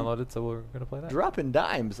 that's Man, downloaded, so we're gonna play that. dropping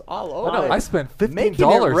dimes all Oh, over. no, I spent Making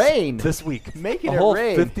 $15 it rain. this week. Making a it whole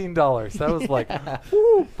rain. $15. That was like,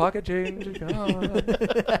 woo, pocket change.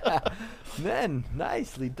 Man,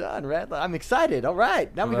 nicely done, Rattler. I'm excited. All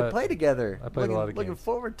right, now we can But play together. I played a lot of Looking games.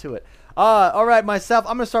 forward to it. All right, myself.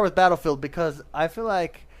 I'm gonna start with Battlefield because I feel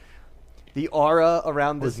like the aura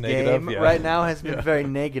around Was this negative, game yeah. right now has been Yeah. very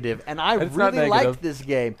negative, and I It's not really like negative. this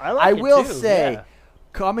game. I like it will too, say, yeah.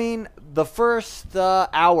 coming the first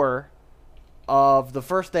hour of the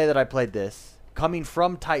first day that I played this, coming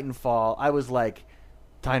from Titanfall, I was like,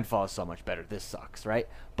 Titanfall is so much better. This sucks, right?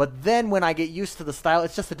 But then when I get used to the style,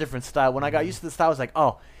 it's just a different style. When I got used to the style, I was like,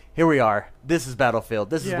 oh, here we are. This is Battlefield.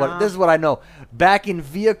 This is what I know. Back in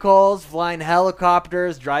vehicles, flying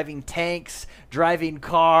helicopters, driving tanks, driving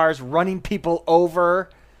cars, running people over,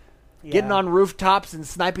 getting on rooftops and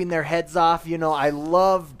sniping their heads off.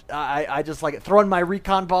 I just like it. Throwing my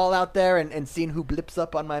recon ball out there and seeing who blips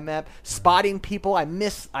up on my map. Spotting people. I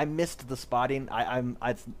missed the spotting.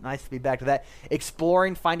 It's nice to be back to that.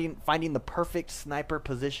 Exploring, finding the perfect sniper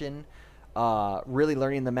position. Really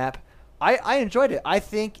learning the map. I enjoyed it. I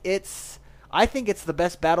think it's the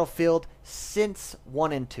best Battlefield since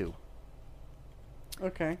 1 and 2.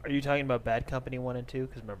 Okay. Are you talking about Bad Company 1 and 2?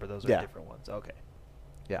 Because remember, those are Yeah. different ones. Okay.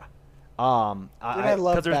 Yeah. I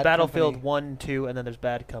love Because there's Bad Battlefield Company. 1, 2, and then there's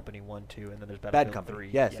Bad Company 1, 2, and then there's Bad Battlefield Company. 3.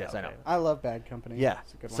 Yes, Yeah, yes, I know. okay. I love Bad Company. Yeah.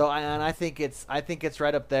 It's a good So one. I think it's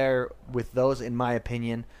right up there with those in my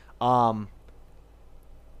opinion.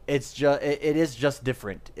 It is just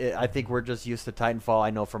different. I think we're just used to Titanfall. I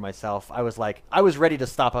know for myself. I was ready to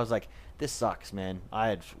stop. I was like, this sucks, man.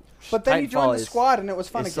 But then you Titanfall joined the is- squad and it was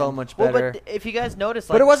fun is again. so much Well, better. but if you guys notice,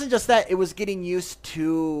 But it wasn't just that. It was getting used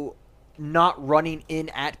to not running in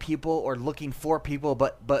at people or looking for people,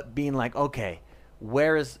 but being like, okay,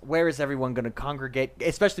 where is everyone going to congregate?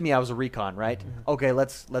 Especially me, I was a recon, right? Mm-hmm. Okay,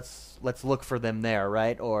 let's look for them there,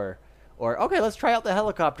 right? Or okay, let's try out the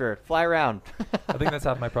helicopter, fly around. I think that's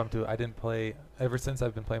half my problem too. I didn't play ever since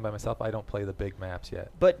I've been playing by myself. I don't play the big maps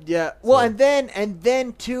yet. But yeah, well, So- and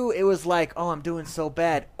then too, it was like, oh, I'm doing so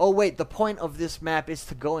bad. Oh wait, the point of this map is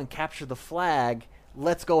to go and capture the flag.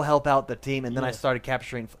 Let's go help out the team, and then I Yeah. started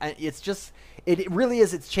capturing. And it's just, it really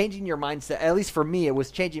is. It's changing your mindset. At least for me, it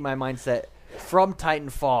was changing my mindset from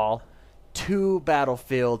Titanfall to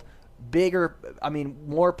Battlefield. Bigger,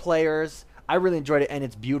 more players. I really enjoyed it, and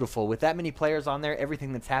it's beautiful with that many players on there.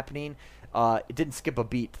 Everything that's happening, it didn't skip a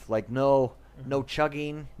beat. Like no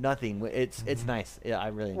chugging, nothing. It's nice. Yeah, I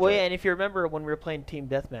really enjoyed Well, yeah, it. and if you remember when we were playing Team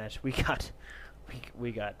Deathmatch, we got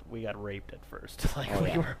raped at first. Like Oh,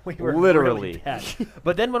 yeah. we were Literally. really bad.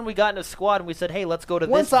 But then when we got in a squad and we said, "Hey, let's go to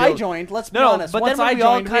Once this." I build- joined, let's be No, honest. but Once then when I we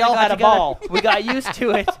all joined, we kind of all got had a together, ball. we got used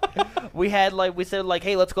to it. We said,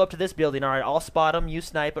 "Hey, let's go up to this building. All right, I'll spot them. You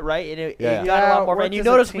snipe it, right?" And it Yeah. got a Yeah, lot more. worked And you as a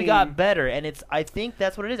notice we team. got better. And I think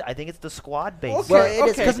that's what it is. I think it's the squad base. Okay. Well, it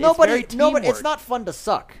is because It's nobody. very It's teamwork. not fun to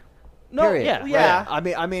suck. No, Period. yeah, yeah.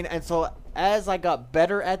 Right. I mean, and so as I got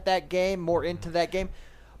better at that game, more into that game,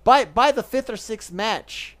 by the 5th or 6th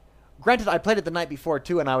match, granted I played it the night before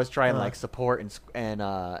too, and I was trying like support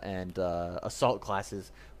and assault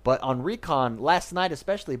classes. But on Recon last night,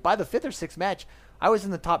 especially by the 5th or 6th match, I was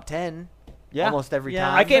in the top 10 almost every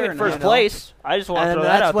time. I came Fair in first enough. place. I just want to And throw that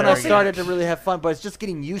that's out when there I again. started to really have fun. But it's just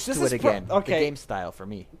getting used This to is it pro- again. okay. The game style for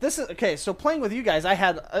me. This is okay. So playing with you guys,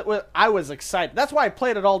 I was excited. That's why I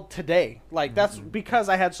played it all today. Like that's because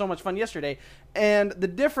I had so much fun yesterday. And the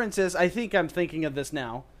difference is, I think I'm thinking of this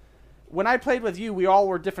now. When I played with you, we all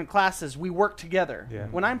were different classes. We worked together. Yeah.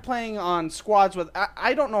 When I'm playing on squads with,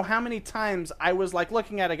 I don't know how many times I was like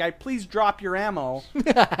looking at a guy, please drop your ammo,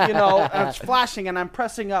 and it's flashing, and I'm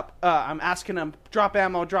pressing up. I'm asking them, drop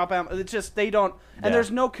ammo, drop ammo. It's just they don't, and Yeah.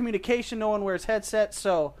 there's no communication. No one wears headsets,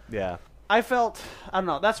 so Yeah. I felt, I don't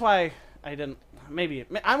know. That's why I didn't. Maybe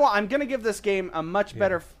I'm gonna give this game a much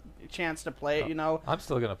better chance to play it. I'm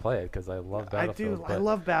still gonna play it because I love Battlefield. I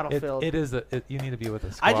love Battlefield. It is. You need to be with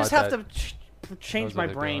a squad. I just have that to change knows my what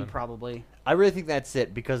they're brain doing. probably. I really think that's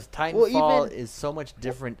it because Titanfall even- is so much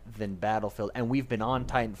different than Battlefield, and we've been on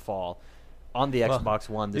Titanfall on the Well, Xbox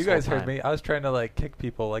One this You guys whole heard time. me. I was trying to like kick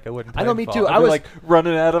people like I wouldn't. I know, me Titanfall. too. I'd I be, was- like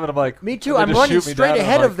running at them, and I'm like, Me too. they I'm just running shoot me straight down, and I'm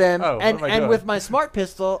ahead like, of them, oh, what and am I doing? with my smart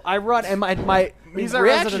pistol, I run, and my He's a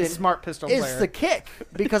reaction resident smart pistol is player. the kick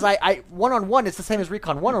because I one-on-one. It's the same as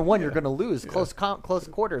Recon. One-on-one, you're going to lose close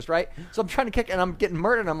quarters, right? So I'm trying to kick, and I'm getting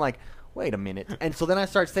murdered. And I'm like, wait a minute. And so then I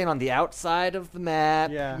start staying on the outside of the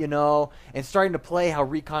map, Yeah. and starting to play how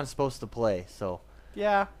Recon's supposed to play. So.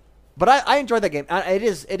 Yeah. But I enjoyed that game. It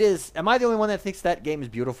is. Am I the only one that thinks that game is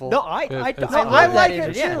beautiful? No, I It's love great. I that like engine,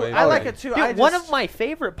 it yeah. too. Wait, I like okay. it too. Dude, I one just- of my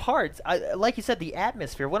favorite parts, like you said, the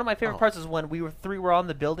atmosphere. One of my favorite Oh. parts is when we were on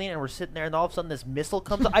the building and we're sitting there, and all of a sudden this missile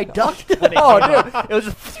comes up. I ducked when it Oh, came dude. up. It was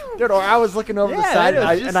just, Dude, or I was looking over the Yeah, side it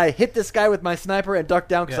was and I hit this guy with my sniper and ducked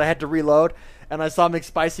down because Yeah. I had to reload. And I saw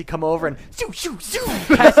McSpicy come over and shoo, shoo, shoo,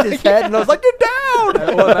 past his head, and I was like, "Get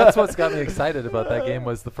down!" Well, that's what's got me excited about that game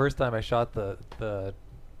was the first time I shot the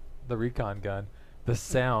recon gun, the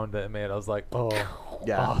sound that it made. I was like, oh,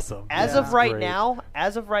 Yeah. awesome. As Yeah. of right Great.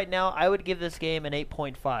 now, I would give this game an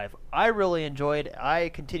 8.5. I really enjoyed it. I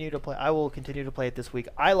will continue to play it this week.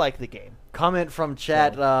 I like the game. Comment from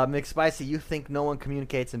chat, McSpicy, you think no one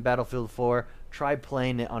communicates in Battlefield 4? Try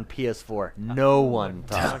playing it on PS4. No one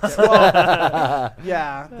talks.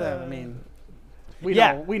 Yeah. I mean, we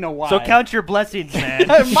Yeah. know why. So count your blessings, man.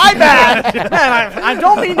 My bad. Man, I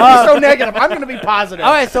don't mean to be so negative. I'm going to be positive.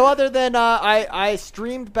 All right, so other than I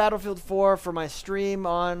streamed Battlefield 4 for my stream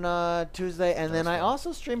on Tuesday, and then I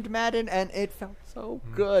also streamed Madden, and it felt so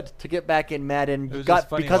good to get back in Madden. It was Got just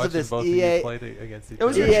funny because of watching this both of you EA. play against each It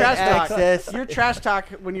was other. your EA trash talk. access. Your trash talk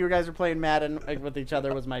when you guys were playing Madden with each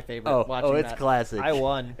other was my favorite. watching it's that. classic. I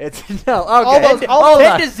won. It's no. Okay. All those- Hold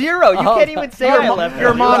 10 on. to 0. You Hold can't on. even say Your I mo- left. your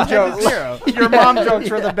them. mom You were 10 to jokes. 0. Your mom jokes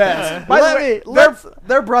were the best. By Let the way, me-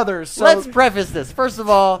 they're brothers. So Let's preface this. First of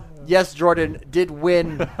all, yes, Jordan did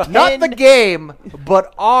win not the 10 game,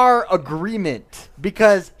 but our agreement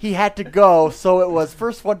because he had to go. So it was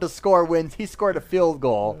first one to score wins. He scored a field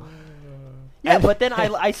goal. Yeah, And- but then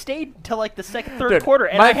I stayed till like the third Dude, quarter,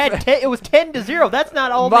 and my I had it was 10 to 0. That's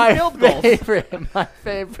not all my the field goals.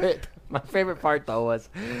 my favorite part though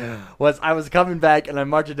was I was coming back and I'm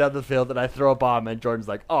marching down the field and I throw a bomb and Jordan's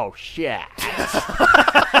like, "Oh shit."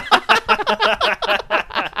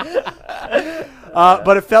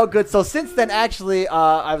 But it felt good. So since then, actually,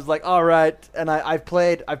 I was like, all right. And I've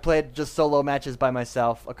played just solo matches by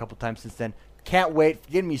myself a couple times since then. Can't wait.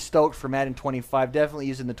 Getting me stoked for Madden 25. Definitely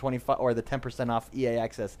using the 25 or the 10% off EA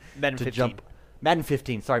access Madden to 15. jump. Madden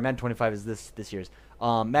 15. Sorry, Madden 25 is this year's.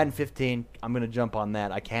 Madden 15. I'm gonna jump on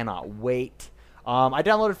that. I cannot wait. I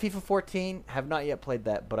downloaded FIFA 14. Have not yet played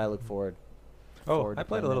that, but I look forward. Oh, forward I to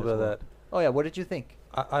played a playing little bit as of well. that. Oh yeah, what did you think?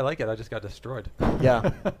 I like it. I just got destroyed.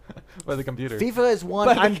 Yeah. By the computer. FIFA is one.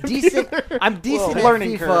 By the I'm decent. I'm decent at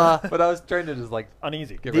learning FIFA. But I was trying to just like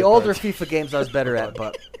Uneasy. give The it older that. FIFA games I was better at,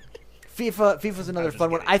 but FIFA's another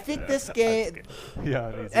fun one. I think this game. Yeah.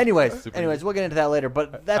 it is. Anyways, Super we'll get into that later.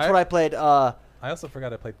 But that's I- what I played. I also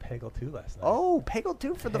forgot I played Peggle 2 last night. Oh, Peggle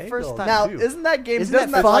 2 for the first Peggle time. now, Dude. isn't that game? Isn't Doesn't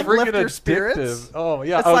that that fun? like Friggin' lift your addictive. spirits? Oh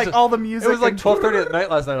yeah, It's I was like just- all the music. It was like and- 12:30 at night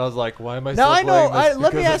last night. I was like, why am I Now still I know. playing this?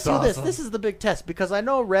 Let me Because ask it's you this. awesome. This is the big test because I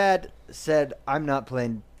know Rad said I'm not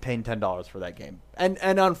paying $10 for that game, and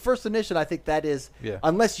on first initial I think that is Yeah.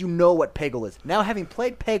 unless you know what Peggle is. Now having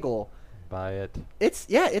played Peggle, Buy it it's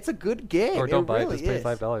a good game. or don't buy really it. Just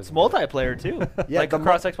pay is. $5. It's multiplayer too. Yeah, like the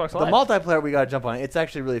across mul- Xbox The Live. multiplayer we gotta jump on. It's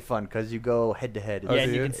actually really fun because you go head to head. Oh, yeah, do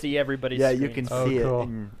and you you? can see everybody's. Yeah, you can screens. Oh, see cool. it.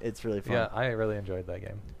 And it's really fun. Yeah, I really enjoyed that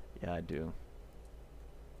game. Yeah, I do.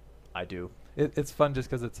 I do. It's fun just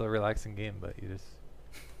because it's a relaxing game, but you just,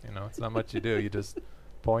 it's not much you do. You just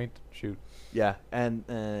Point, shoot. Yeah, and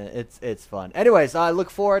it's fun. Anyways, I look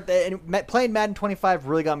forward. Playing Madden 25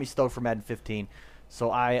 really got me stoked for Madden 15,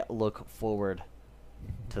 so I look forward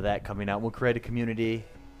to that coming out. We'll create a community,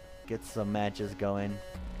 get some matches going,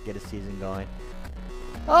 get a season going.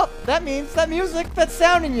 Oh, that means that music, that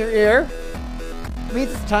sound in your ear,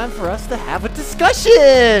 means it's time for us to have a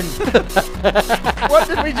discussion. What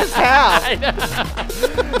did we just have?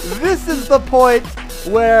 This is the point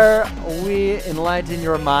where we enlighten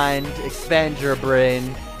your mind, expand your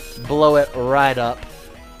brain, blow it right up.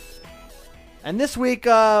 And this week,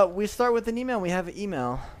 we start with an email. We have an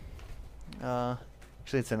email.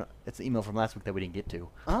 Actually, it's an email from last week that we didn't get to.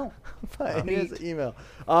 Oh, But neat. here's an email.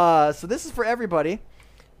 So this is for everybody.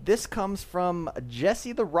 This comes from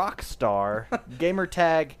Jesse the Rockstar, gamer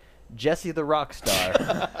tag Jesse the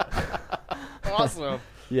Rockstar. Awesome.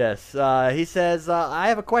 Yes, he says, I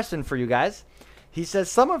have a question for you guys. He says,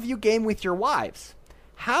 some of you game with your wives.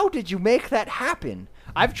 How did you make that happen?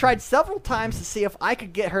 I've tried several times to see if I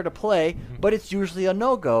could get her to play, but it's usually a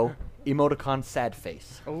no-go. Emoticon sad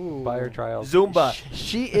face. Ooh. Fire trial. Zumba.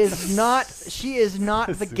 She is not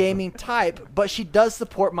the gaming type, but she does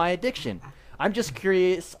support my addiction. I'm just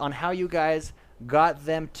curious on how you guys got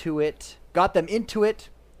them into it,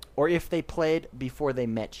 or if they played before they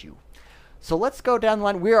met you. So let's go down the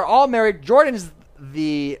line. We are all married. Jordan is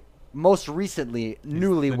the most recently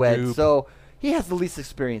newlywed, noob. so he has the least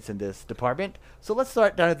experience in this department. So let's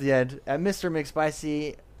start down at the end. Mr.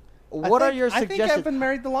 McSpicy, what are your I think suggestions? I've been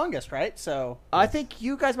married the longest, right? So I think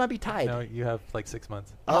you guys might be tied. No, you have like 6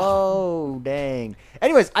 months. Oh, dang.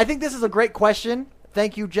 Anyways, I think this is a great question.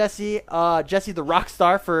 Thank you, Jesse. Jesse the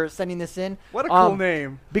Rockstar for sending this in. what a cool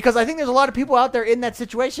name. Because I think there's a lot of people out there in that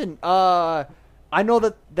situation. I know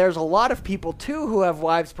that there's a lot of people, too, who have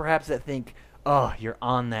wives perhaps that think, oh, you're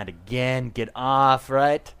on that again. Get off,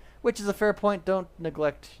 right? Which is a fair point. Don't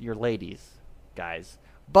neglect your ladies, guys.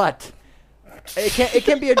 But it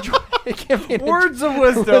can be Words of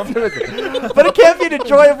wisdom. but it can be an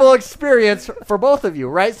enjoyable experience for both of you,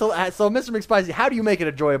 right? So Mr. McSpicy, how do you make it an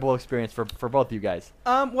enjoyable experience for both of you guys?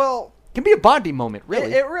 Well, It can be a bonding moment,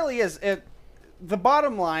 really. It really is. The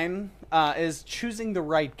bottom line is choosing the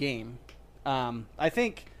right game. I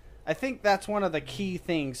think that's one of the key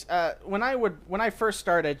things. When I first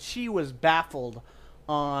started, she was baffled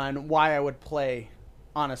on why I would play.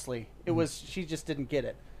 Honestly, it was she just didn't get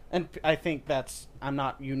it, and I think I'm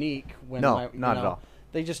not unique. No, not at all.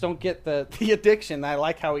 They just don't get the addiction. I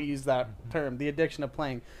like how he used that term, the addiction of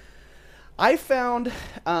playing. I found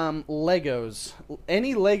Legos,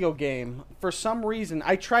 any Lego game, for some reason.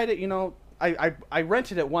 I tried it, I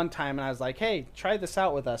rented it one time, and I was like, hey, try this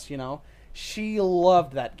out with us, She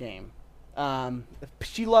loved that game.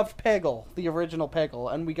 She loved Peggle, the original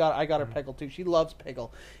Peggle, and I got her Peggle too. She loves Peggle.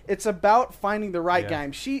 It's about finding the right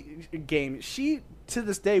game. She to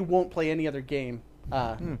this day won't play any other game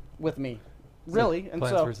with me. Really, and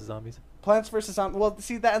Plants so vs. Zombies. Plants vs. Zombies. Well,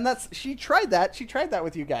 see that, and she tried that. She tried that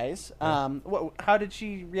with you guys. How did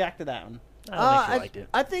she react to that one? I don't think she liked it.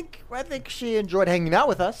 I think she enjoyed hanging out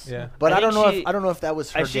with us. Yeah. But I I don't think know if that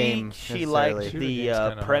was her She game. liked necessarily. Shooting the game's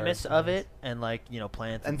kinda premise hard of it and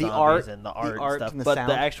plants And and the zombies art- and the the art, art and stuff, and the but sound.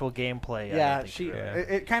 the actual gameplay. I Yeah, don't think Yeah.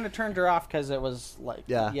 it kind of turned her off because it was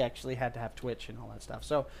Yeah. you actually had to have Twitch and all that stuff.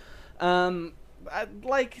 So,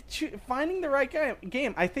 finding the right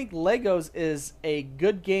game. I think Legos is a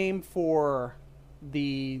good game for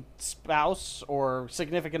the spouse or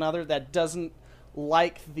significant other that doesn't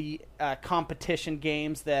like the competition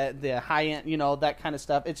games, the high end, that kind of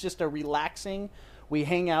stuff. It's just a relaxing. We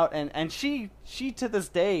hang out, and she to this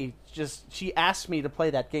day she asked me to play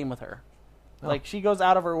that game with her. Like, she goes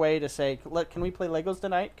out of her way to say, can we play Legos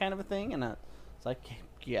tonight, kind of a thing? And it's like,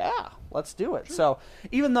 yeah, let's do it. Sure. So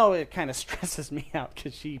even though it kind of stresses me out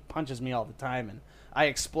because she punches me all the time and I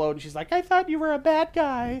explode, and she's like, I thought you were a bad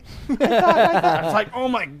guy. I thought. It's like, oh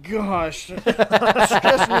my gosh.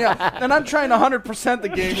 Stress me out. And I'm trying to 100% the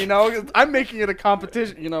game, I'm making it a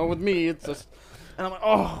competition, with me. It's just, and I'm like,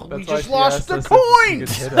 oh, we just lost the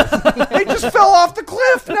coins. They just fell off the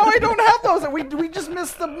cliff. Now I don't have those. We just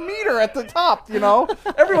missed the meter at the top,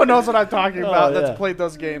 Everyone knows what I'm talking about that's played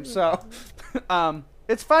those games. So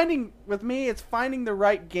it's finding the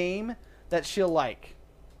right game that she'll like.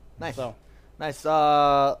 Nice. So. Nice.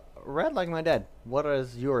 Red, like my dad, what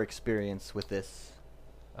is your experience with this?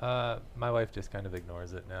 My wife just kind of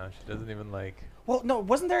ignores it now. She doesn't even like Well, no,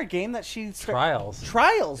 wasn't there a game that she... Trials.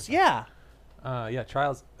 Trials, yeah. Yeah,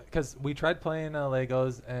 Trials. Because we tried playing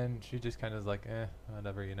Legos, and she just kind of was like,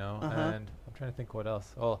 whatever, And I'm trying to think what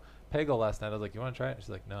else. Oh, Peggle last night. I was like, you want to try it? She's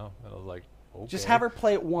like, no. And I was like, okay. Just have her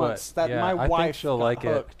play it once. But, my I wife think she'll got like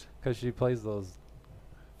hooked. it because she plays those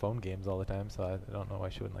phone games all the time, so I don't know why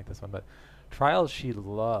she wouldn't like this one. But Trials she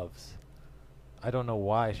loves. I don't know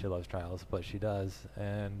why she loves Trials, but she does.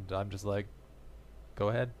 And I'm just like, go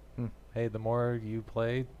ahead. Hey, the more you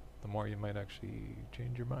play, the more you might actually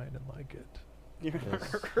change your mind and like it.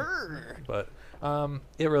 But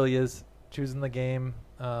it really is choosing the game.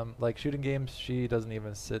 Like shooting games, she doesn't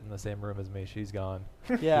even sit in the same room as me. She's gone.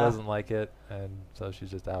 She Yeah. doesn't like it, and so she's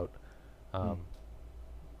just out. And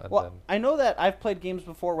Well, then, I know that I've played games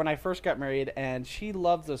before when I first got married, and she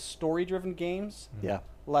loves the story-driven games. Yeah.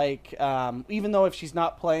 Like, even though if she's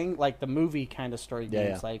not playing, like the movie kind of story Yeah,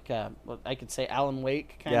 games, like well, I could say Alan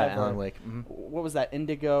Wake kind Yeah, of. Alan or Wake. What was that?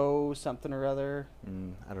 Indigo something or other. I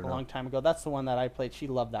don't A know. long time ago. That's the one that I played. She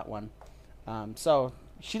loved that one. So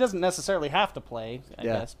she doesn't necessarily have to play, I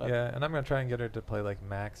Yeah. guess. But yeah, and I'm gonna try and get her to play like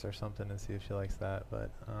Max or something and see if she likes that. But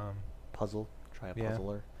Puzzle. Try a Yeah.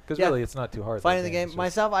 puzzler. because Yeah. really, it's not too hard. Finding those the game games, just-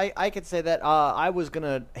 myself, I could say that I was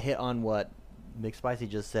gonna hit on what McSpicy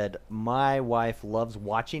just said. My wife loves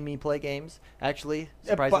watching me play games. Actually, Yeah, but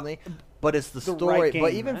surprisingly, but it's the the story. right But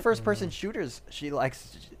game, even right? first-person shooters, she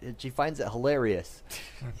likes. She finds it hilarious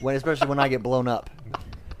when, especially when I get blown up.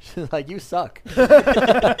 She's like, "You suck."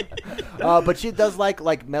 But she does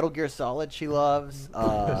like Metal Gear Solid. She loves.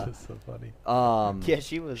 It's so funny. Yeah,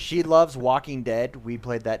 she was. She loves Walking Dead. We've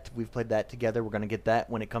played that together. We're gonna get that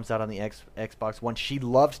when it comes out on the Xbox One. She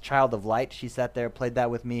loves Child of Light. She sat there, played that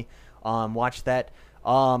with me, watched that.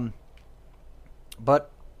 But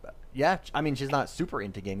yeah, I mean, she's not super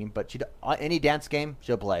into gaming, but any dance game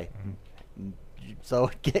she'll play. So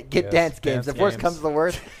get Yes, dance games. dance If worst games. comes to the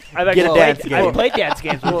worst, I've get a actually dance played, game. I've played dance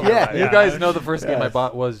games with Yeah, her. You guys know the Yes. first game I Yes.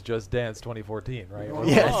 bought was Just Dance 2014, right? It was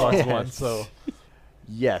Yes. Xbox Yes. One, so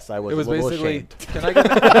yes, I was. it was a little basically. ashamed. Can I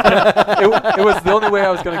get? It was the only way I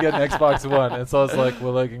was gonna get an Xbox One, and so I was like,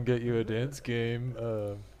 "Well, I can get you a dance game,"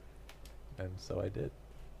 and so I did.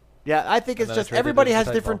 Yeah, I think And it's then I just traded everybody it to has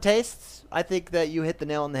Titanfall. different tastes. I think that you hit the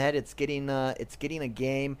nail on the head. It's getting a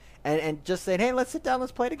game and just saying, hey, let's sit down,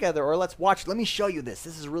 let's play together, or let's watch. Let me show you this.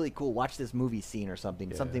 This is really cool. Watch this movie scene or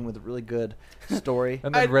something. Yeah. Something with a really good story.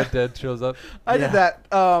 And then Red Dead shows up. I Yeah. did that.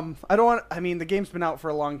 I don't want. I mean, the game's been out for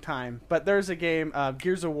a long time, but there's a game,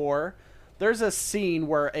 Gears of War. There's a scene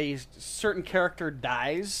where a certain character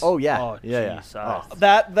dies. Oh yeah, Oh, yeah. jeez, Oh.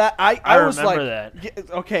 that I was remember like, that.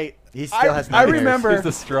 yeah, okay. He still has I nightmares. remember. He's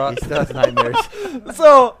distraught. He still has nightmares.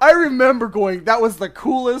 So I remember going. That was the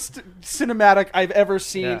coolest cinematic I've ever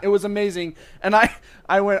seen. Yeah. It was amazing. And I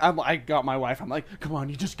got my wife. I'm like, come on,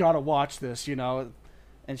 you just gotta watch this, you know.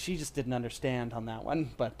 And she just didn't understand on that one.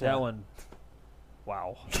 But That one.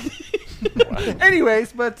 Wow.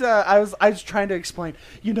 Anyways, but I was trying to explain.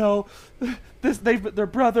 You know, they're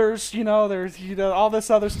brothers. You know, there's all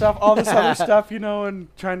this other stuff, you know,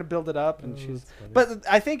 and trying to build it up. And Oh, she's. that's funny. But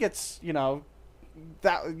I think it's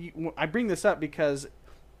that I bring this up because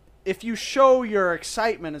if you show your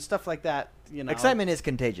excitement and stuff like that, Excitement is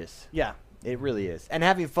contagious. Yeah. It really is. And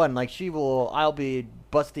having fun. Like I'll be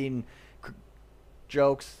busting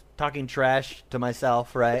jokes, talking trash to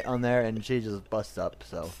myself, right, on there, and she just busts up.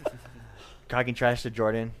 So, talking trash to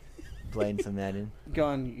Jordan, playing some Madden.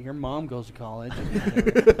 Going, your mom goes to college.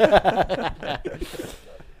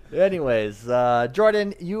 Anyways,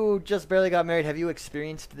 Jordan, you just barely got married. Have you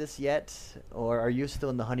experienced this yet? Or are you still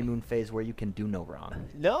in the honeymoon phase where you can do no wrong?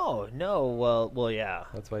 No. Well, yeah.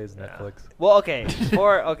 That's why he's Netflix. Well,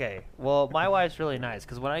 okay. Well, my wife's really nice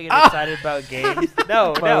because when I get excited about games,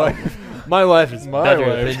 no. My wife is My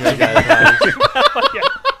wife.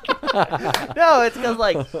 No, it's because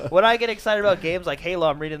like when I get excited about games like Halo,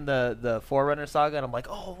 I'm reading the Forerunner saga, and I'm like,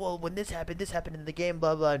 oh well, when this happened in the game,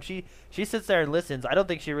 blah blah. And she sits there and listens. I don't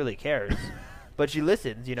think she really cares, but she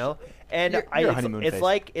listens, you know. And You're honeymoon it's phase.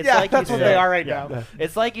 like it's yeah, like that's you what said. they are right now.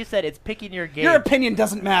 It's like you said, it's picking your game. Your opinion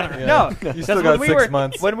doesn't matter. Yeah. No, You 'cause still when got we 6 were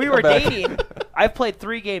months. when we Come were back. dating, I've played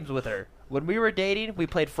 3 games with her. When we were dating, we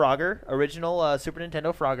played Frogger, original Super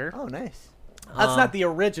Nintendo Frogger. Oh, nice. That's not the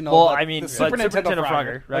original. Well, but I mean, the Super Super Nintendo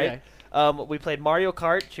Frogger, Frogger, right? Okay. We played Mario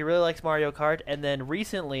Kart. She really likes Mario Kart. And then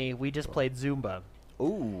recently, we just played Zumba.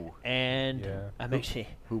 Ooh. And Yeah. I think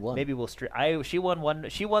Who won? maybe we'll she won one.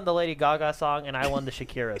 She won the Lady Gaga song, and I won the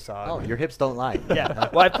Shakira Oh, song. your hips don't lie. Yeah.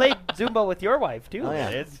 Well, I played Zumba with your wife too. Oh,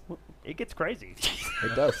 yeah. It gets crazy.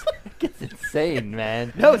 It does. It gets insane,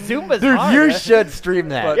 man. No, Zumba's Dude, hard. you should stream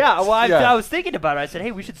that. But- Yeah. Well, Yeah. I was thinking about it. I said,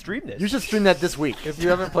 hey, we should stream this. You should stream that this week. If you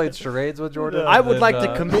haven't played charades with Jordan, I would then, like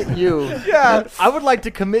to commit you. Yeah. I would like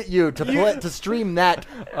to commit you to stream that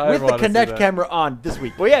I with the wanna see Kinect that. camera on this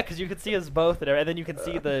week. Well, yeah, because you can see us both, and then you can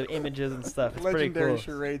see the images and stuff. It's Legendary pretty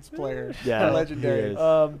cool. charades player. Yeah, Legendary. he is.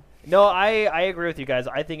 No, I agree with you guys.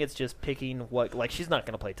 I think it's just picking what, like, she's not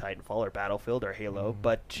going to play Titanfall or Battlefield or Halo,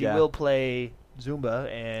 but she Yeah. will play Zumba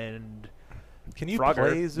and Can you Frogger,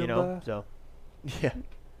 play Zumba? you know, so Yeah.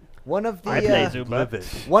 One of the I play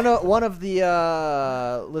Zumba. one of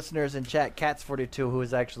the listeners in chat, Cats42, who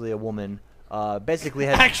is actually a woman, basically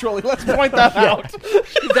has Actually, let's point that out.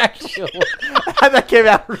 she's actually that came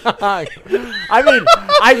out wrong. I mean,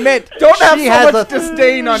 I meant Don't have she so has much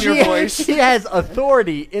disdain on your she- voice. She has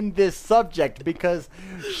authority in this subject because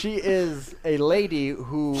she is a lady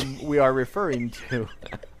whom we are referring to.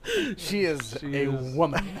 She is She a is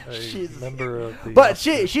woman. A She's- member of the. But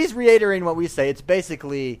she's reiterating what we say. It's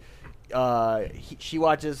basically she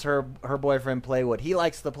watches her boyfriend play what he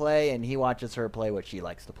likes to play, and he watches her play what she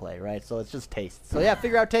likes to play, right? So it's just taste. So yeah,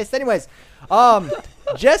 figure out taste. Anyways,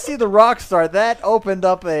 Jesse the Rockstar, that opened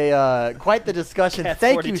up a quite the discussion. Cat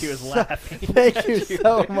Thank you, 42 is so, laughing thank at you you.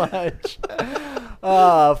 so much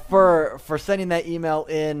for sending that email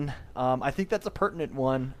in. I think that's a pertinent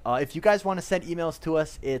one. If you guys want to send emails to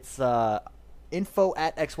us, it's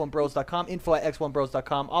info@x1bros.com,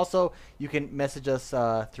 info@x1bros.com. Also, you can message us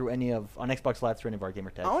through on Xbox Live through any of our gamer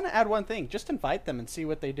tags. I want to add one thing. Just invite them and see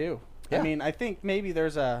what they do. Yeah. I mean, I think maybe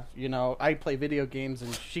there's I play video games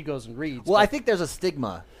and she goes and reads. Well, but- I think there's a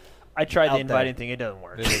stigma. I tried Out the there. inviting thing. It doesn't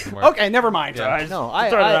work. It doesn't work. Okay, never mind. So I just No, throw I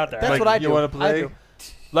it out there. that's Like, what I do. you wanna I play? do.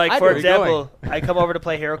 Like, I for do. example, I come over to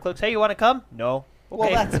play HeroClix. Hey, you want to come? No. Well,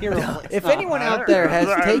 Okay. that's hero. If anyone out there has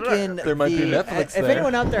taken There might be Netflix if there.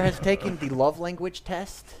 anyone out there has taken the love language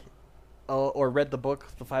test or read the book,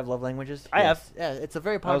 The 5 Love Languages, I have. Yeah, it's a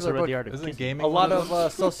very I also popular read book. the article. Isn't gaming A lot one of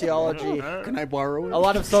those? sociology. Can I borrow it? A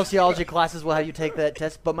lot of sociology classes will have you take that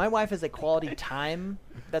test, but my wife has a quality time.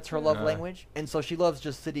 That's her love Uh. language, and so she loves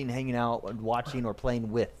just sitting, hanging out, and watching or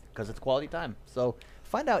playing with because it's quality time. So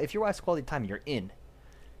find out if your wife's quality time, you're in.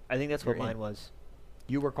 I think that's what You're in. mine was.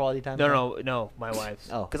 You were quality time. No, my wife's.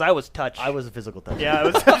 Oh. Because I was touched. I was a physical touch. Yeah, I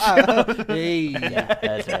was touched. Hey, yeah,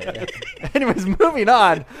 that's right. Yeah. Anyways, moving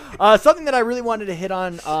on. Something that I really wanted to hit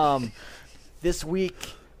on this week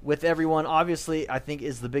with everyone, obviously, I think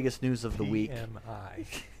is the biggest news of the week. PMI.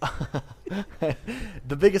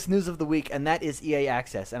 The biggest news of the week, and that is EA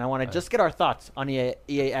Access. And I want to just get our thoughts on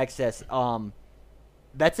EA Access.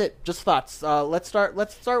 That's it. Just thoughts. Let's start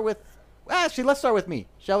with. Actually, let's start with me,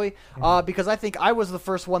 shall we? Because I think I was the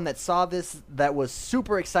first one that saw this, that was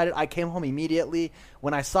super excited. I came home immediately.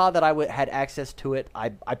 When I saw that I had access to it, I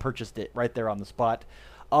purchased it right there on the spot.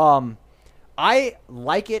 I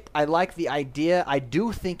like it. I like the idea. I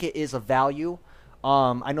do think it is a value.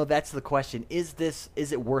 I know that's the question. Is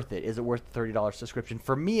it worth it? Is it worth the $30 subscription?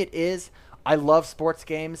 For me, it is. I love sports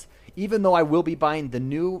games. Even though I will be buying the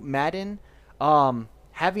new Madden,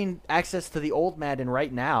 having access to the old Madden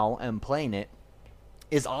right now and playing it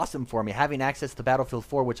is awesome for me. Having access to Battlefield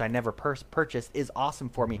 4, which I never purchased, is awesome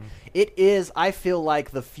for me. It is, I feel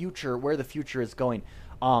like, the future, where the future is going.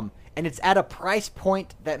 And it's at a price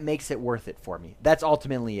point that makes it worth it for me. That's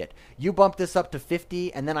ultimately it. You bump this up to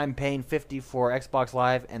 $50, and then I'm paying $50 for Xbox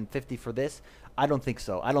Live and $50 for this. I don't think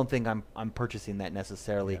so. I don't think I'm purchasing that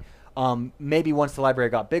necessarily. Yeah. Maybe once the library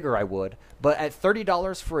got bigger, I would. But at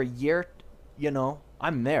 $30 for a year,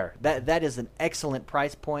 I'm there. That is an excellent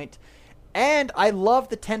price point. And I love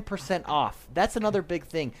the 10% off. That's another big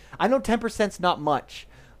thing. I know 10%'s not much,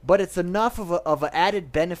 but it's enough of an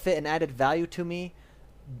added benefit and added value to me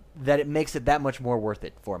that it makes it that much more worth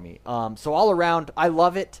it for me. So all around, I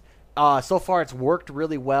love it. So far, it's worked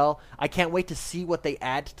really well. I can't wait to see what they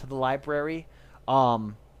add to the library.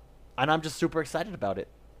 And I'm just super excited about it.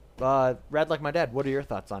 Rad like my dad, what are your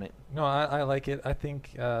thoughts on it? No, I like it. I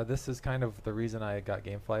think this is kind of the reason I got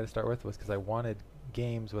GameFly to start with, was because I wanted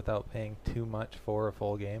games without paying too much for a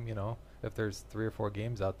full game. If there's 3 or 4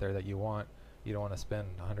 games out there that you want, you don't want to spend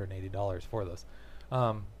 $180 for those.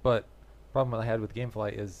 But problem I had with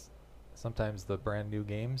GameFly is sometimes the brand new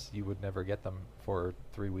games, you would never get them for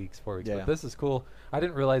 3 weeks, 4 weeks. Yeah. But this is cool. I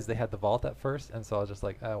didn't realize they had the vault at first, and so I was just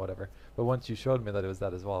like, whatever. But once you showed me that it was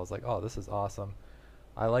that as well, I was like, oh, this is awesome.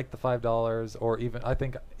 I like the $5, or even I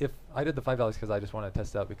think if I did the $5 because I just want to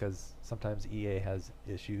test it out, because sometimes EA has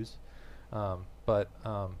issues.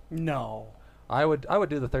 No. I would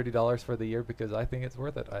do the $30 for the year because I think it's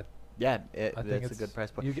worth it. I Yeah, think it's a good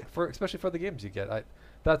price point. You get especially for the games you get.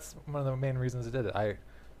 That's one of the main reasons I did it.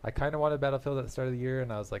 I kind of wanted Battlefield at the start of the year,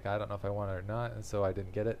 and I was like, I don't know if I want it or not, and so I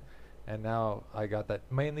didn't get it. And now I got that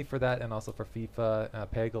mainly for that, and also for FIFA.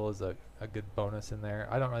 Peggle is a good bonus in there.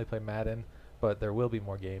 I don't really play Madden, but there will be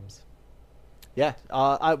more games. Yeah.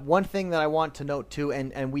 One thing that I want to note too,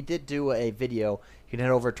 and we did do a video. You can head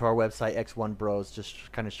over to our website, X1 Bros,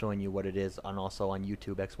 just kind of showing you what it is, and also on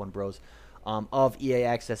YouTube, X1 Bros. of EA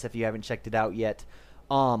Access if you haven't checked it out yet.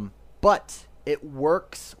 But it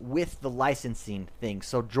works with the licensing thing.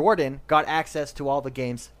 So Jordan got access to all the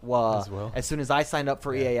games as soon as I signed up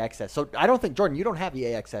for EA Access. So I don't think, Jordan, you don't have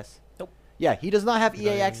EA Access. Nope. Yeah, he does not have You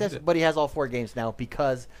don't EA even Access, need it. but he has all 4 games now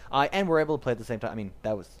because and we're able to play at the same time. I mean,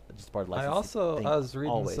 that was just part of I licensing. thing was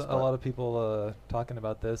reading always, a but- lot of people talking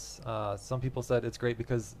about this. Some people said it's great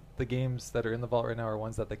because the games that are in the vault right now are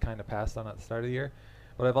ones that they kind of passed on at the start of the year.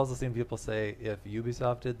 But I've also seen people say if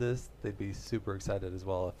Ubisoft did this, they'd be super excited as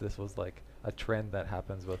well if this was like a trend that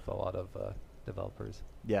happens with a lot of developers.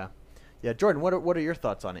 Yeah. Jordan, what are your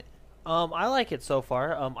thoughts on it? I like it so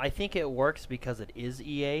far. I think it works because it is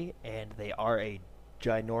EA and they are a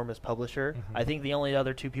ginormous publisher. Mhm. I think the only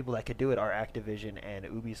other 2 people that could do it are Activision and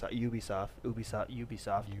Ubisoft. Ubi.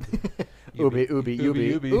 I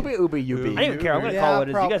don't even care. I'm going to Yeah, call it what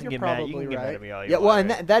it is. You guys can you're get mad. You probably can get mad right. at me all you Yeah, want.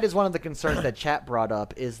 well, and that is one of the concerns that chat brought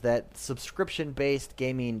up is that subscription-based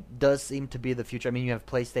gaming does seem to be the future. I mean, you have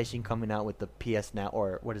PlayStation coming out with the PS Now,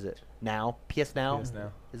 or what is it? Now? PS Now? PS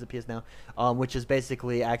Now. Is it PS Now? Which is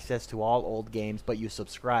basically access to all old games, but you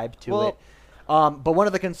subscribe to Well- it. But one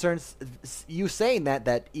of the concerns, you saying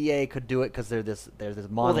that EA could do it because they're this Well, they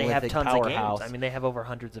monolithic have tons powerhouse. of games. I mean, they have over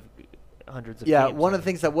hundreds of Yeah, games. one of the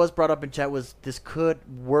things that was brought up in chat was this could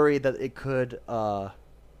worry that it could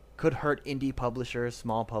hurt indie publishers,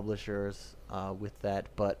 small publishers with that.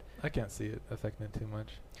 But I can't see it affecting it too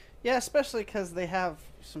much. Yeah, especially because they have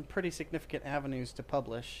some pretty significant avenues to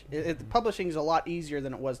publish. Publishing is a lot easier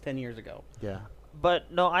than it was 10 years ago. yeah,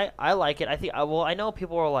 But no, I like it. I think I know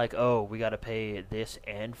people are like, "Oh, we got to pay this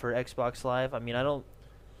and for Xbox Live." I mean, I don't.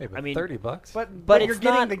 Hey, but I mean- $30. But it's you're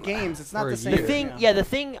getting not- the games. It's not For a the same. year. The thing, yeah. the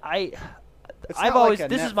thing It's I've not always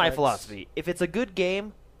like a this is my Netflix. philosophy. If it's a good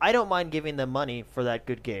game, I don't mind giving them money for that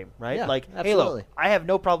good game, right? Yeah, Like absolutely. Halo, I have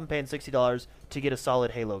no problem paying $60 to get a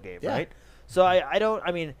solid Halo game, Yeah. right? So I don't.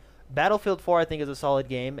 I mean, Battlefield 4 I think is a solid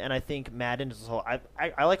game, and I think Madden is a solid.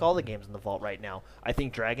 I like all the games in the vault right now. I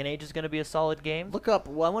think Dragon Age is going to be a solid game. look up.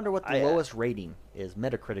 Well, I wonder what the I, lowest rating is,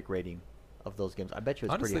 Metacritic rating of those games. I bet you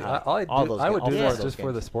it's Honestly, pretty high. I would do games. this just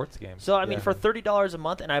for the sports games. So I mean, Yeah. for $30 a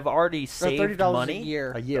month, and I've already For saved $30 money. a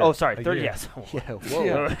year. a year. Oh, sorry, A 30. year. Yes. Yeah.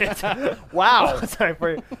 Whoa. Wow. Sorry,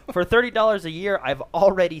 for $30 a year, I've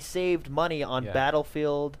already saved money on Yeah.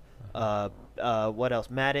 Battlefield. What else?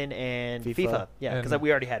 Madden and FIFA. FIFA. Yeah, because And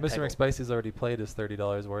we already had Mr. Peggle. McSpicy's already played his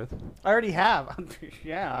 $30 worth. I already have.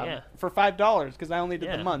 yeah, Yeah. for $5 because I only did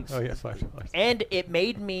Yeah. the months. Oh yes, $5. And it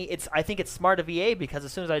made me. I think it's smart of EA because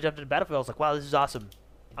as soon as I jumped into Battlefield, I was like, "Wow, this is awesome!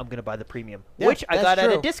 I'm gonna buy the premium," Yeah, which I that's got at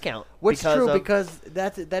true. a discount. Which is true of- because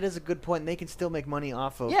that is a good point. And they can still make money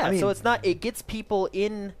off of. yeah, I mean, so it's not. It gets people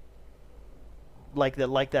in. Like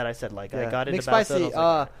that, I said. Like I got into Battlefield. McSpicy, and I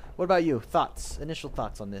was like, what about you? Initial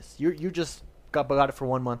thoughts on this? You just got it for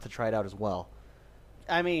 1 month to try it out as well.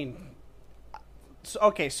 I mean,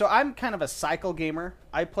 so I'm kind of a cycle gamer.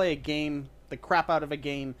 I play a game, the crap out of a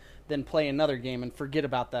game, then play another game and forget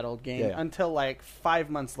about that old game Yeah. until like 5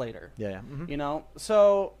 months later. Yeah. Mhm. You know,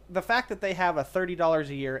 so the fact that they have a $30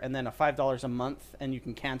 a year and then a $5 a month, and you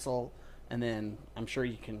can cancel, and then I'm sure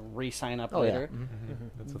you can re-sign up Oh, yeah. later. Mhm.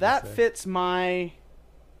 That's what That they say. fits my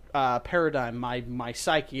paradigm, my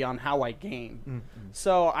psyche on how I game. Mhm.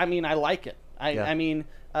 So I mean, I like it. Yeah. I mean,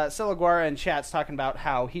 Selaguara in chat's talking about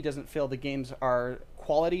how he doesn't feel the games are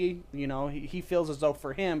quality. You know, he feels as though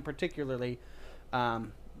for him particularly,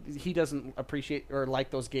 he doesn't appreciate or like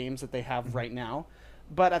those games that they have right now.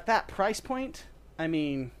 But at that price point, I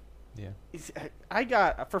mean, Yeah. I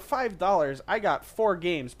got for $5, I got 4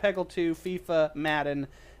 games: Peggle 2, FIFA, Madden,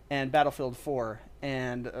 and Battlefield 4.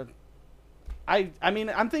 And I mean,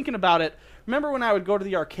 I'm thinking about it. Remember when I would go to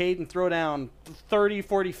the arcade and throw down 30,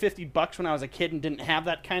 40, 50 bucks when I was a kid and didn't have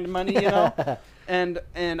that kind of money, you know? and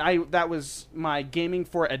that was my gaming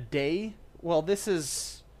for a day. Well, this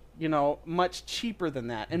is, you know, much cheaper than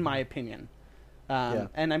that, in my opinion. Yeah.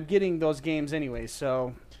 And I'm getting those games anyway,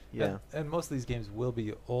 so... Yeah. And most of these games will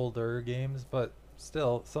be older games, but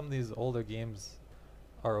still, some of these older games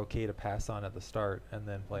are okay to pass on at the start and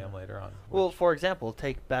then play them later on. well, which- for example,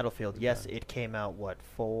 take Battlefield. Yes, Yeah. it came out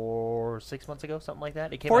 6 months ago, something like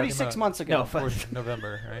that. It came 46 out- months ago. No, for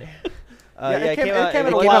November, right? Yeah, it came out a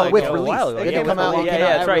a while while ago. With ago. release. A while ago. It Yeah, didn't with come out- release. it came Yeah, out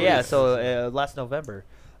that's at right. Yeah, release. so last November,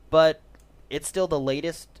 but it's still the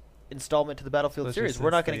latest installment to the Battlefield Especially series.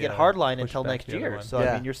 We're not going to since get they, Hardline pushed until back next the other year. one. So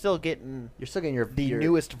Yeah. I mean, you're still getting You're still getting the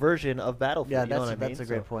newest version of Battlefield. Yeah, you know what I that's mean? a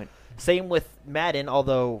great So- point. Same with Madden,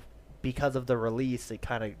 although because of the release, it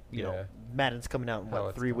kind of you know Yeah. Madden's coming out in How what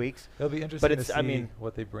it's 3 done. weeks. It'll be interesting it's- to I see mean-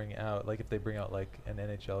 what they bring out. Like if they bring out like an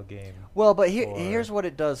NHL game. Well, but or- here's what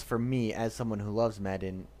it does for me as someone who loves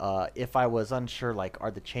Madden. If I was unsure, like,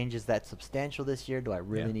 are the changes that substantial this year? Do I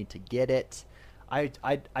really Yeah. need to get it? I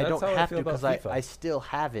That's don't how I have feel to about because I FIFA. still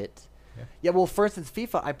have it. Yeah. Well, for instance,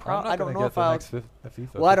 FIFA, I'm not I don't gonna know get if the I'll. next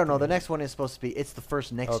FIFA Well, I don't know. 15. The next one is supposed to be. It's the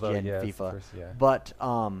first next Although, gen yeah, it's the FIFA. first, yeah.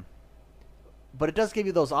 But it does give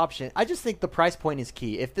you those options. I just think the price point is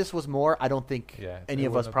key. If this was more, I don't think Yeah, any it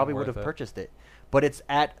of us wouldn't have probably been would have worth it. purchased it. But it's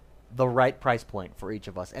at the right price point for each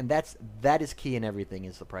of us, and that is key in everything.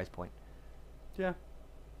 Is the price point. Yeah.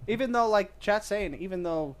 Even though, like chat's saying, even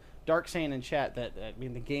though Dark's saying in chat that I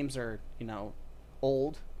mean the games are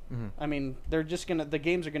old. Mhm. I mean the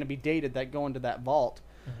games are gonna be dated that go into that vault.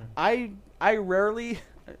 Mm-hmm. I rarely,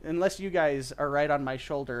 unless you guys are right on my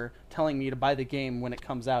shoulder telling me to buy the game when it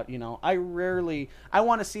comes out, I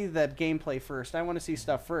want to see the gameplay first. I want to see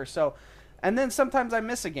stuff first. So, and then sometimes I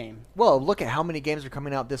miss a game. Well, look at how many games are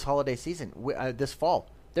coming out this holiday season, this fall.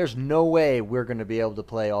 There's no way we're going to be able to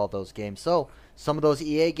play all those games. So some of those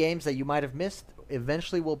EA games that you might have missed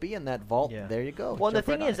eventually will be in that vault. Yeah. There you go. Well, and the Jump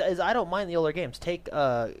right thing on is, it. I don't mind the older games. Take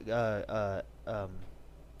the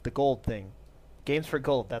gold thing, Games for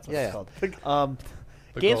Gold. That's what Yeah, it's yeah. called.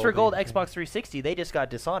 The Games for Gold Gold, Xbox 360. They just got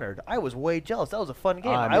Dishonored. I was way jealous. That was a fun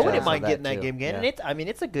game. I'm I wouldn't jealous mind of getting that that too. game again. Yeah. And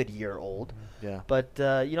it's a good year old. Yeah. But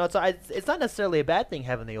it's not necessarily a bad thing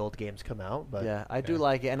having the old games come out. But Yeah, I do Yeah.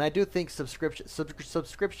 like it, and I do think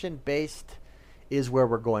subscription based is where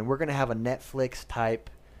we're going. We're going to have a Netflix type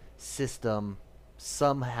system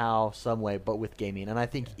somehow, some way, but with gaming. And I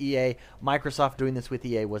think Microsoft doing this with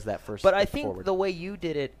EA was that first. But I step think forward. the way you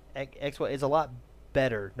did it, X1, is a lot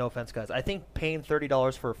better. No offense, guys. I think paying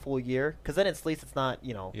 $30 for a full year, because then at least it's not,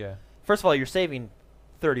 Yeah. First of all, you're saving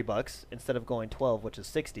 $30 instead of going 12, which is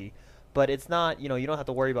 60. But it's not, you don't have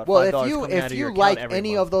to worry about well, $5 if coming out if of you your like account every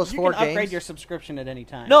any month. of those You four can upgrade games, your subscription at any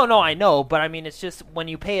time. No, I know, but I mean, it's just when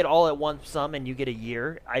you pay it all at one sum and you get a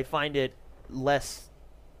year, I find it less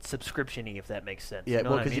subscription-y, if that makes sense. yeah, you know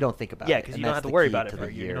well, what I because mean? you don't think about Yeah, it. because and you don't that's have to the worry key about it to for the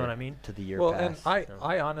a year. year. You know what I mean? To the year Well, pass. and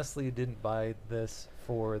I honestly didn't buy this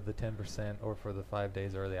for the 10% or for the 5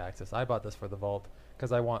 days early access. I bought this for the vault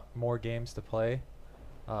because I want more games to play,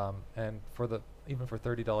 and even for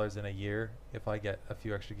 $30 in a year, if I get a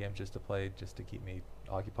few extra games just to play, just to keep me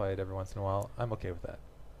occupied every once in a while, I'm okay with that.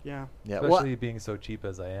 Yeah. yeah, well, Especially being so cheap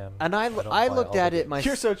as I am. and don't I buy looked all at the it games. myself.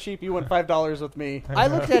 You're so cheap. You went $5 with me. I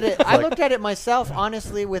looked at it. I looked at it myself,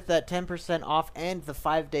 honestly, with that 10% off and the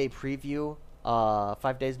 5-day preview,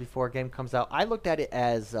 5 days before a game comes out. I looked at it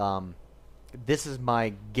as this is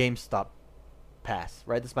my GameStop pass,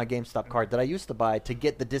 right? This is my GameStop card that I used to buy to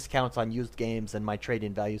get the discounts on used games and my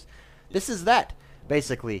trade-in values. This is that,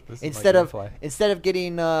 basically. This is my Instead of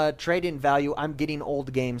getting trade-in value, I'm getting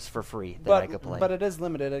old games for free that I could play. But it is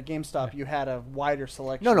limited. At GameStop, you had a wider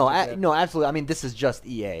selection. no, to get. no, absolutely. I mean, this is just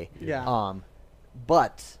EA. Yeah.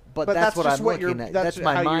 But But that's that's what just I'm what looking you're- at. that's That's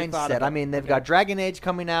my how you thought of mindset. I it. mean, they've Okay. got Dragon Age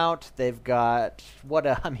coming out. They've got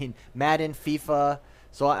Madden, FIFA.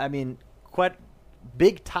 So I mean, quite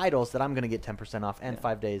big titles that I'm going to get 10% off and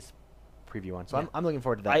 5 days preview on. So Yeah. I'm looking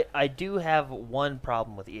forward to that. I do have one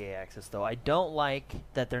problem with EA Access, though. I don't like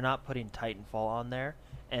that they're not putting Titanfall on there.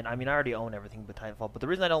 And, I mean, I already own everything but Titanfall. But the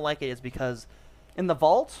reason I don't like it is because... In the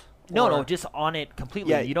vault? No, Or- just on it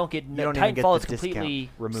completely. Yeah, you don't get... you don't even get Titanfall the is completely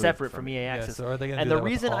discount removed separate from from it. EA Yeah, Access. so are they gonna And do the that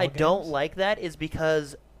with reason all I don't games? like that is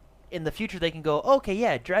because in the future they can go, okay,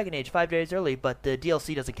 yeah, Dragon Age 5 days early, but the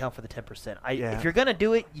DLC doesn't count for the 10%. Yeah. If you're going to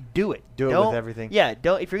do it, you do it. Do it with Don't- everything. Yeah,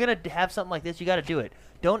 don't. If you're going to have something like this, you got to do it.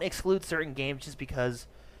 Don't exclude certain games just because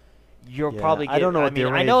you'll Yeah, probably get... I don't know what the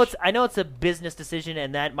I know arrange- it's a business decision,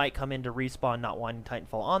 and that might come into Respawn not wanting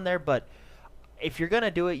Titanfall on there, but if you're going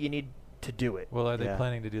to do it, you need to do it. Well, are they Yeah.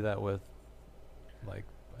 planning to do that with like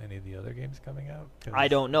any of the other games coming out? 'Cause I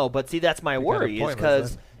don't know, but see, that's my Be kinda worry, is pointless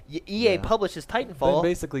because then. EA Yeah. publishes Then Titanfall.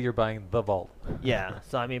 basically you're buying the vault. Yeah,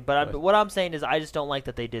 so I mean, but what I'm saying is I just don't like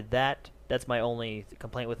that they did that. That's my only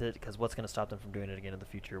complaint with it, because what's going to stop them from doing it again in the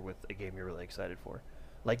future with a game you're really excited for?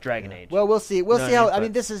 Like Dragon Age. Well, we'll see. We'll No, see how. but I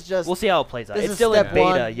mean, this is just. we'll see how it plays out. This It's is still in step beta.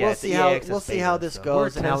 one. Yeah, we'll it's see EA how Access we'll see beta, how this so.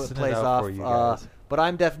 goes We're and how it testing it plays out off. for you guys. But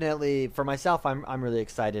I'm definitely, for myself, I'm really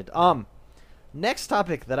excited. Next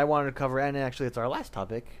topic that I wanted to cover, and actually it's our last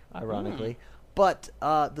topic, ironically, but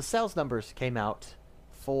the sales numbers came out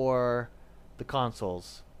for the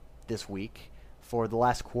consoles this week for the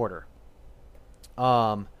last quarter.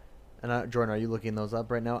 And Jordan, are you looking those up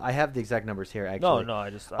right now? I have the exact numbers here, actually. No, I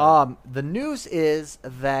just... The news is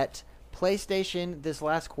that PlayStation this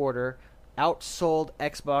last quarter outsold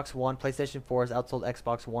Xbox One. PlayStation 4 has outsold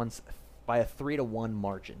Xbox One's by a 3-to-1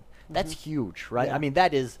 margin. That's huge, right? Yeah. I mean,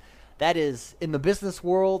 that is in the business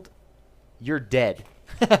world, you're dead,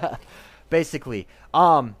 basically.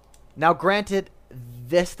 Now, granted,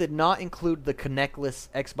 this did not include the connectless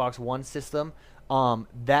Xbox One system.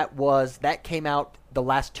 That came out the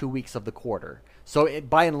last 2 weeks of the quarter. So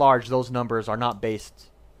by and large, those numbers are not based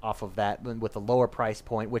off of that, with a lower price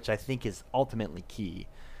point, which I think is ultimately key.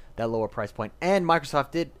 That lower price point. And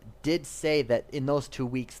Microsoft did say that in those 2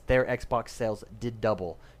 weeks, their Xbox sales did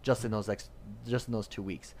double just in those 2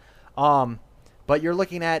 weeks. But you're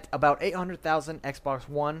looking at about 800,000 Xbox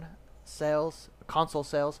One sales, console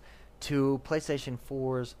sales, to PlayStation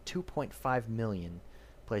 4's 2.5 million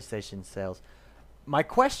PlayStation sales. My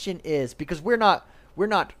question is, because we're not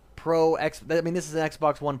pro X. I mean, this is an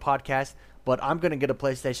Xbox One podcast, but I'm gonna get a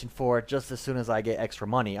PlayStation 4 just as soon as I get extra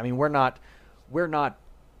money. I mean, we're not.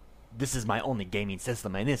 This is my only gaming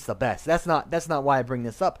system, and it's the best. That's not why I bring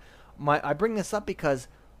this up. I bring this up because,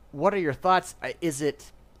 what are your thoughts? Is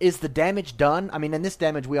the damage done? I mean, and this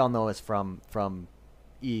damage we all know is from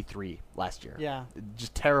E3 last year. Yeah.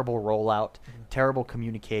 Just terrible rollout, terrible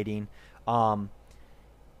communicating.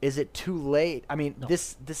 Is it too late? I mean, No.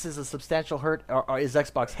 this is a substantial hurt. Or is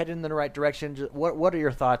Xbox headed in the right direction? What are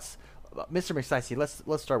your thoughts, Mr. McSicey?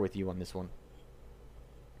 Let's start with you on this one.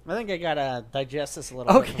 I think I gotta digest this a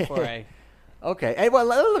little bit Okay. before I. Okay. Hey, well,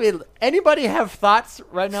 let me. Anybody have thoughts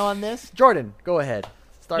right now on this? Jordan, go ahead.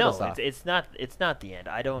 Start us No, off. it's not the end.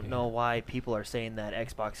 I don't know why people are saying that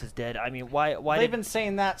Xbox is dead. I mean, why They've did been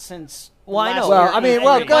saying that since. Well, I last know. Well, year. I mean, I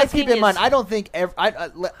well, agree. guys, My keep thing in mind, is- I don't think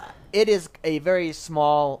it is a very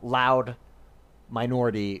small, loud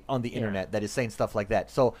minority on the internet that is saying stuff like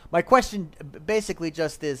that. So my question basically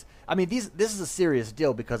just is, I mean, this is a serious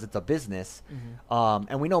deal because it's a business,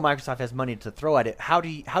 and we know Microsoft has money to throw at it. How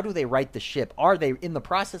do they right the ship? Are they in the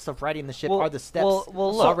process of righting the ship? Well- Are the steps well,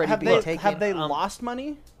 look, already have being they taken? have they lost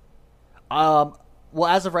money? Well,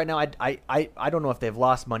 as of right now, I don't know if they've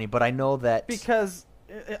lost money, but I know that Because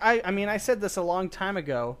I mean, I said this a long time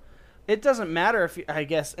ago. It doesn't matter if I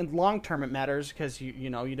guess in long term it matters because you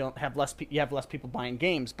know you don't have you have less people buying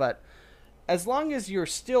games, but as long as you're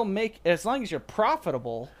as long as you're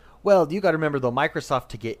profitable. Well, you got to remember though, Microsoft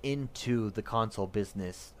to get into the console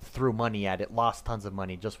business threw money at it, lost tons of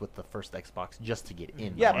money just with the first Xbox just to get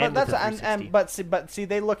in. Yeah, And but with the that's 360. but see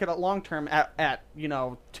they look at it long term at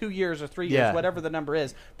 2 years or 3 years, Yeah. whatever the number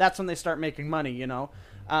is. That's when they start making money. And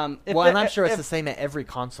I'm sure it's the same at every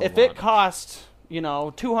console. If it launch. costs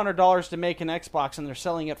 $200 to make an Xbox and they're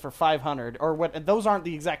selling it for $500 or what, those aren't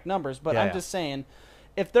the exact numbers, but Yeah, I'm yeah. just saying,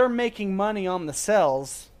 if they're making money on the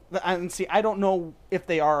sales, and see, I don't know if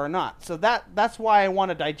they are or not. So that's why I want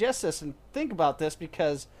to digest this and think about this,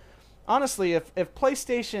 because honestly, if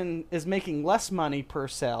PlayStation is making less money per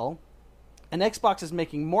sell and Xbox is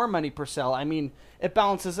making more money per sell, I mean, it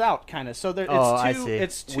balances out kind of. So there, I see.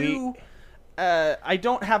 it's too. I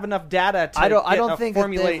don't have enough data to. I don't get a think that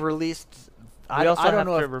formulate. they've released. We also I don't have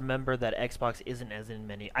know to if, remember that Xbox isn't as in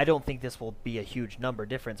many. I don't think this will be a huge number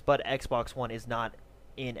difference, but Xbox One is not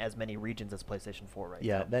in as many regions as PlayStation 4 right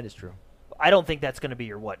yeah, now. that is true. I don't think that's going to be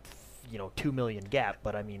your 2 million gap,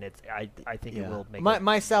 but I mean I think it will make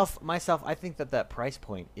myself. I think that price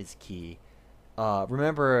point is key.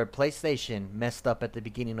 Remember, PlayStation messed up at the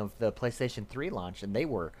beginning of the PlayStation 3 launch, and they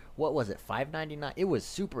were, what was it, $599? It was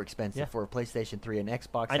super expensive Yeah. for a PlayStation 3 and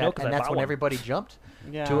Xbox. I know, 'cause and I that's bought when one. everybody jumped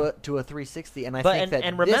Yeah. to a 360. And I But- think that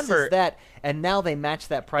and this remember- is that, and now they match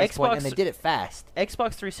that price point, and they Xbox- did it fast.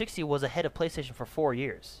 Xbox 360 was ahead of PlayStation for 4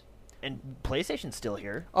 years. And PlayStation's still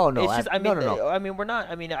here. Oh, no, It's just, I mean, no. I mean, we're not.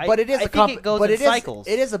 I mean, But it is I a think it goes but in it is- cycles.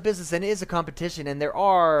 it is a business and it is a competition, and there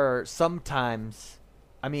are sometimes.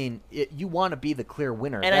 I mean, you want to be the clear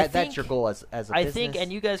winner. And I That's think- your goal as a business. I think,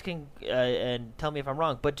 and you guys can and tell me if I'm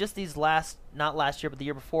wrong, but just these not last year, but the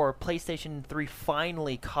year before, PlayStation 3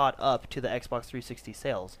 finally caught up to the Xbox 360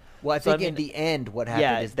 sales. Well, I So, think in the end, what happened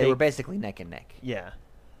yeah, is they were basically neck and neck. Yeah,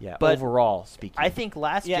 Yeah, But overall speaking. I think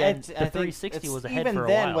last Yeah, gen it's, the I think 360 it's, was ahead even for a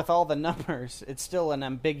then while. with all the numbers, it's still an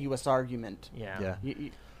ambiguous argument. yeah.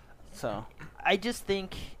 So I just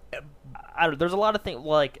think I don't. There's a lot of things.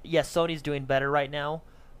 Like, yes, Sony's doing better right now,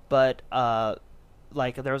 but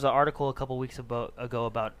like there was an article a couple weeks ago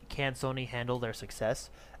about can Sony handle their success?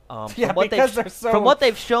 Yeah, from what because they've, they're so- from what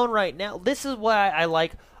they've shown right now, this is why I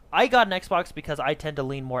like. I got an Xbox because I tend to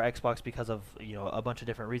lean more Xbox because of a bunch of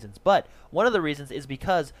different reasons. But one of the reasons is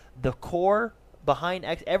because the core behind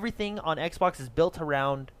everything on Xbox is built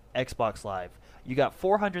around Xbox Live. You got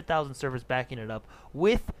 400,000 servers backing it up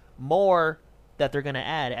with more that they're going to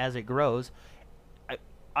add as it grows.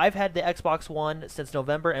 I've had the Xbox One since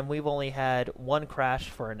November, and we've only had one crash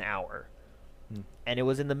for an hour. And it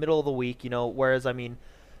was in the middle of the week, whereas, I mean,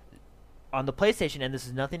 on the PlayStation, and this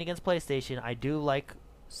is nothing against PlayStation, I do like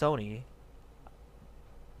Sony,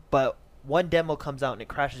 but one demo comes out and it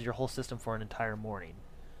crashes your whole system for an entire morning.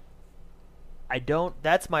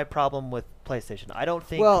 That's my problem with PlayStation. I don't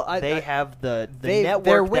think they have the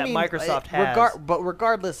network winning, that Microsoft has. But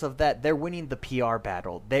regardless of that, they're winning the PR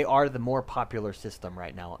battle. They are the more popular system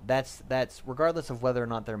right now. That's regardless of whether or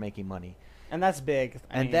not they're making money. And that's big.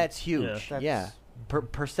 I mean, that's huge. yeah. Yeah.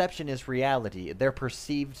 Perception is reality. They're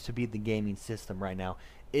perceived to be the gaming system right now.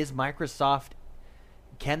 Is Microsoft,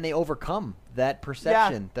 can they overcome that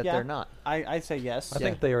perception that they're not? I'd say yes. I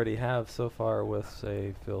think they already have so far with,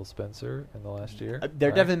 say, Phil Spencer in the last year. They're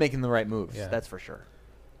right? definitely making the right moves. Yeah. That's for sure.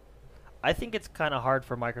 I think it's kind of hard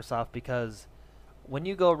for Microsoft because when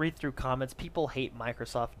you go read through comments, people hate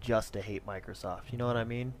Microsoft just to hate Microsoft. You know what I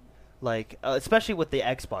mean? Like, especially with the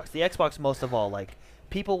Xbox. The Xbox, most of all, like,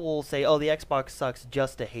 people will say, "Oh, the Xbox sucks,"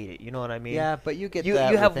 just to hate it. You know what I mean? Yeah, but you get you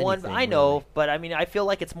that. you have with one. anything, I know, really. but I mean, I feel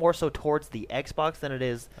like it's more so towards the Xbox than it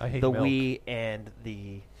is I hate the milk. Wii and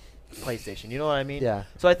the PlayStation. You know what I mean? Yeah.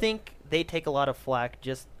 So I think they take a lot of flack.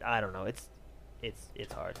 Just I don't know. It's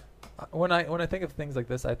hard. When I think of things like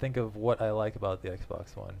this, I think of what I like about the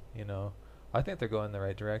Xbox One. You know, I think they're going in the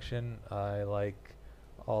right direction. I like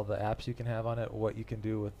all the apps you can have on it, what you can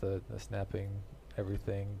do with the snapping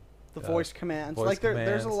everything. the voice commands. voice Like there's a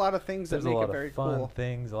commands. lot of things that There's a make lot it very of fun cool.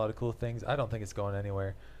 things, a lot of cool things. I don't think it's going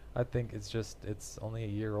anywhere. I think it's only a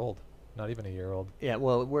year old, not even a year old. Yeah,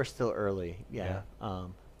 well, we're still early. Yeah.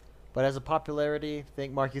 But as a popularity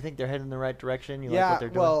thing, Mark, you think they're heading in the right direction? You like what they're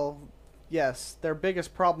doing? Well, yes. Their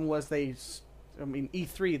biggest problem was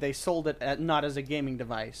E3, they sold it not as a gaming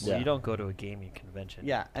device. Well, you don't go to a gaming convention.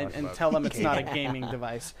 Yeah, and and, talk and about tell them it's not a gaming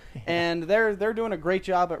device. And they're doing a great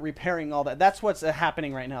job at repairing all that. That's what's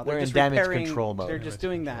happening right now. They're We're in just damage repairing, control mode. They're just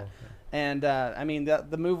doing that. And I mean,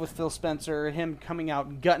 the move with Phil Spencer, him coming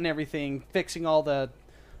out, gutting everything, fixing all the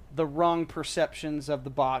wrong perceptions of the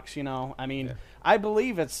box. You know, I mean, Yeah. I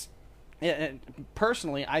believe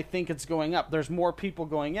personally, I think it's going up. There's more people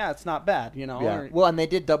going, yeah, it's not bad. You know. Yeah. Well, and they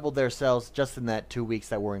did double their sales just in that 2 weeks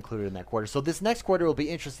that were included in that quarter. So this next quarter will be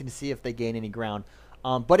interesting to see if they gain any ground.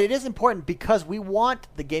 But it is important because we want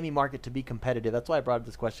the gaming market to be competitive. That's why I brought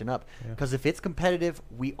this question up. Because if it's competitive,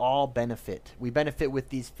 we all benefit. We benefit with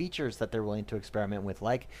these features that they're willing to experiment with,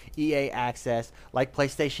 like EA Access, like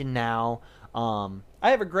PlayStation Now. I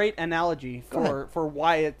have a great analogy for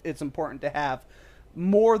why it's important to have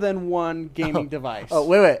more than one gaming device. Oh,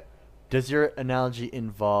 wait. Does your analogy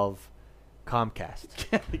involve Comcast?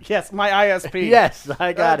 Yes, my ISP. Yes,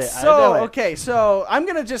 I got it. I know it. Okay, so I'm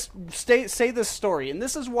going to just say this story, and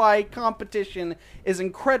this is why competition is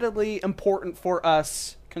incredibly important for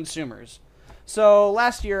us consumers. So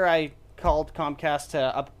last year I called Comcast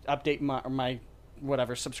to update my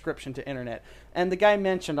whatever subscription to internet, and the guy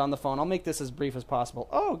mentioned on the phone, I'll make this as brief as possible,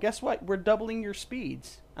 "Oh, guess what? We're doubling your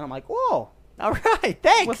speeds." And I'm like, "Whoa. All right,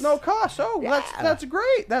 thanks. With no cost. Oh, Yeah. that's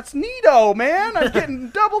great. That's neato, man. I'm getting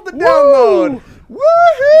double the download.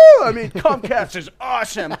 Woohoo! I mean, Comcast is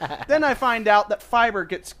awesome. Then I find out that fiber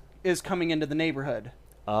is coming into the neighborhood.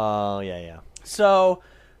 Oh, yeah. So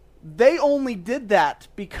they only did that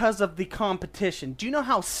because of the competition. Do you know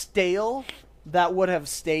how stale that would have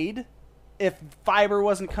stayed if fiber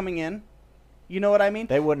wasn't coming in? You know what I mean?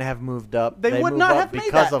 They wouldn't have moved up. They would moved not up have made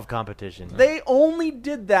because that. of competition. They only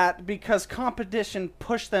did that because competition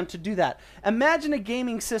pushed them to do that. Imagine a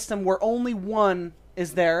gaming system where only one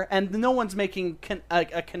is there and no one's making a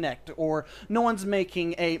Kinect, or no one's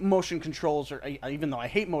making a motion controls, or even though I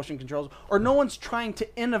hate motion controls, or no one's trying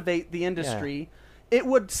to innovate the industry. It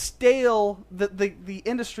would stale. The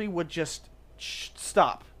industry would just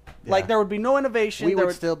stop. Yeah. Like there would be no innovation. We there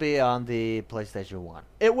would still be on the PlayStation 1.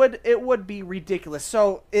 It would be ridiculous.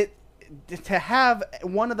 So to have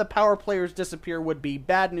one of the power players disappear would be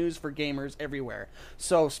bad news for gamers everywhere.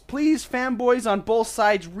 So please, fanboys on both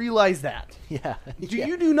sides, realize that. Yeah.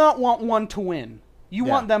 You do not want one to win. You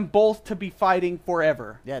want them both to be fighting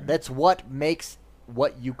forever. Yeah, that's what makes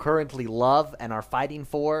what you currently love and are fighting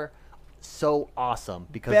for so awesome,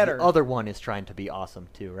 because Better. the other one is trying to be awesome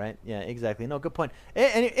too, right? Yeah, exactly. No, good point.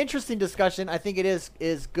 An interesting discussion. I think it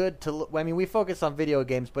is good to look. I mean, we focus on video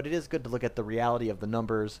games, but it is good to look at the reality of the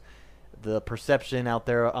numbers, the perception out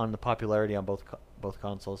there on the popularity on both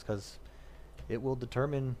consoles, because it'll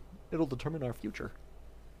determine our future.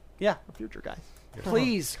 Yeah. Our future, guys.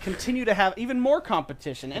 Please continue to have even more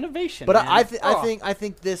competition, innovation. But man. I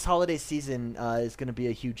think this holiday season is going to be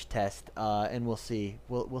a huge test, and we'll see.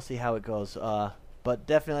 We'll see how it goes. But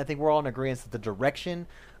definitely, I think we're all in agreement that the direction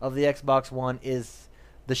of the Xbox One is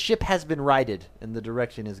the ship has been righted, and the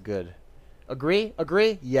direction is good. Agree?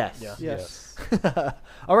 Yes. Yeah. Yes.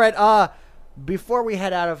 All right. Before we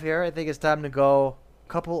head out of here, I think it's time to go.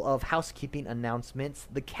 Couple of housekeeping announcements.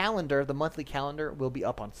 The calendar, the monthly calendar, will be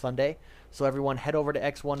up on Sunday. So everyone head over to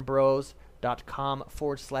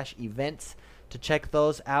x1bros.com/events to check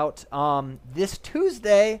those out. This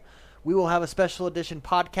Tuesday, we will have a special edition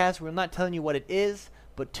podcast. We're not telling you what it is,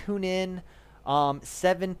 but tune in.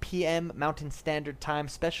 7 p.m. Mountain Standard Time,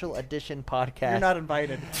 special edition podcast. You're not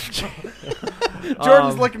invited.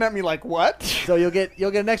 Jordan's looking at me like, what? So you'll get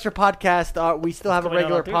an extra podcast. We still have a going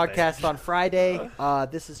on regular on Tuesday? podcast on Friday.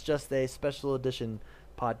 This is just a special edition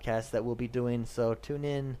podcast that we'll be doing. So tune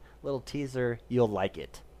in, little teaser. You'll like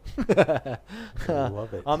it.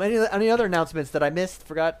 Love it. Any other announcements that I missed?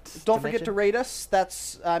 Don't forget to rate us.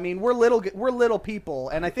 We're little people,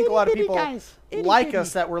 and I think a lot of people like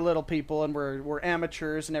us that we're little people and we're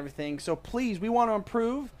amateurs and everything. So please, we want to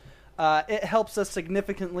improve. It helps us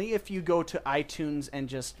significantly if you go to iTunes and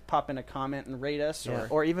just pop in a comment and rate us,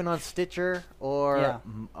 or even on Stitcher or Yeah.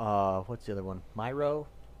 What's the other one? Myro.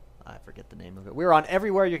 I forget the name of it. We're on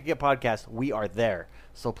everywhere you can get podcasts. We are there.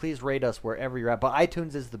 So please rate us wherever you're at. But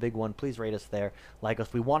iTunes is the big one. Please rate us there. Like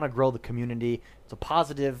us. We want to grow the community. It's a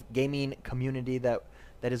positive gaming community that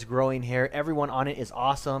is growing here. Everyone on it is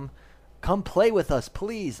awesome. Come play with us,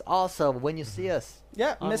 please. Also, when you see us.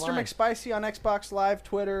 Yeah, online. Mr. McSpicy on Xbox Live,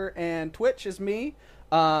 Twitter, and Twitch is me.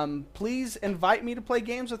 Please invite me to play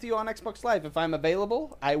games with you on Xbox Live. If I'm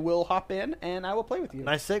available, I will hop in and I will play with you.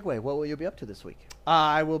 Nice segue. What will you be up to this week?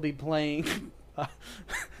 I will be playing...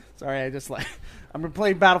 Sorry, I'm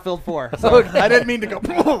playing Battlefield 4. So I didn't mean to go...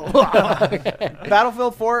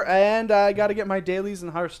 Battlefield 4, and I got to get my dailies in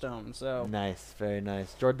Hearthstone. So Nice. Very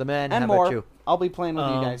nice. Jordan the Man, and how more. about you? I'll be playing with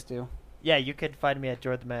you guys, too. Yeah, you can find me at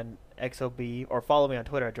JordanManXOB, or follow me on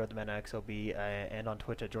Twitter at JordanManXOB, and on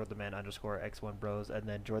Twitch at JordanMan_X1Bros, and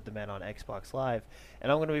then JordanMan on Xbox Live.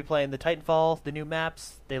 And I'm going to be playing the Titanfall, the new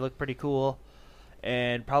maps. They look pretty cool.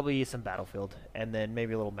 And probably some Battlefield, and then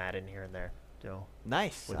maybe a little Madden here and there. So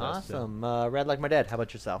Nice. with us, so. Awesome. Rad Like My Dad, how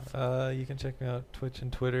about yourself? You can check me out Twitch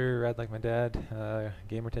and Twitter, Rad Like My Dad.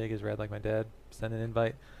 Gamertag is Rad Like My Dad. Send an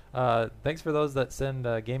invite. Thanks for those that send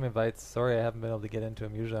game invites. Sorry I haven't been able to get into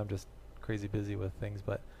them. Usually I'm just crazy busy with things,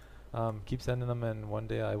 but keep sending them, and one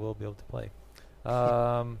day I will be able to play.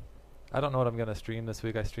 I don't know what I'm going to stream this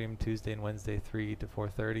week. I stream Tuesday and Wednesday 3 to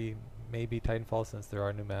 4:30. Maybe Titanfall since there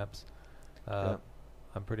are new maps.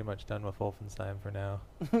 I'm pretty much done with Wolfenstein for now.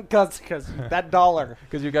 Because that dollar.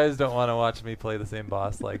 Because you guys don't want to watch me play the same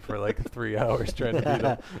boss for 3 hours trying to beat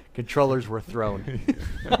him. Controllers were thrown.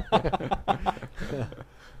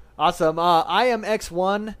 Awesome. I am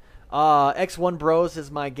X1. X1 Bros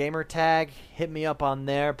is my gamer tag. Hit me up on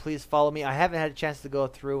there. Please follow me. I haven't had a chance to go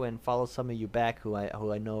through and follow some of you back who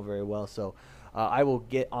I know very well. So I will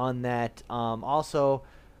get on that. Also,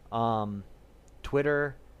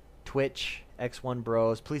 Twitter, Twitch, X1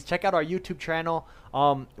 Bros. Please check out our YouTube channel.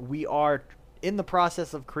 We are in the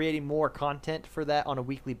process of creating more content for that on a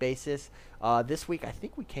weekly basis. This week, I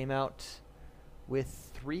think we came out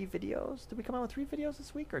with 3 videos. Did we come out with 3 videos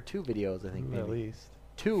this week, or 2 videos? I think maybe At least.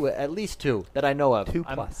 2, at least 2 that I know of. 2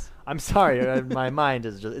 plus. I'm sorry, my mind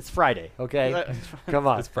is just—it's Friday. Okay, come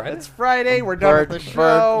on. It's Friday. It's Friday. We're done with the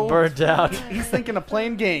show. Burned out. He's thinking of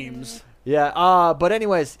playing games. Yeah. But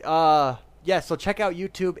anyways, yeah. So check out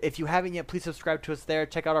YouTube if you haven't yet. Please subscribe to us there.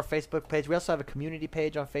 Check out our Facebook page. We also have a community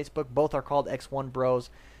page on Facebook. Both are called X1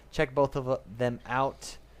 Bros. Check both of them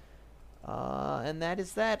out. And that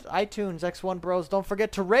is that. iTunes, X1 Bros. Don't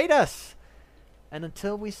forget to rate us. And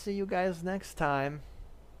until we see you guys next time,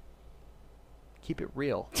 keep it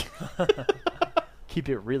real. Keep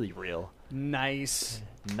it really real. Nice.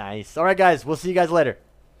 Nice. All right, guys. We'll see you guys later.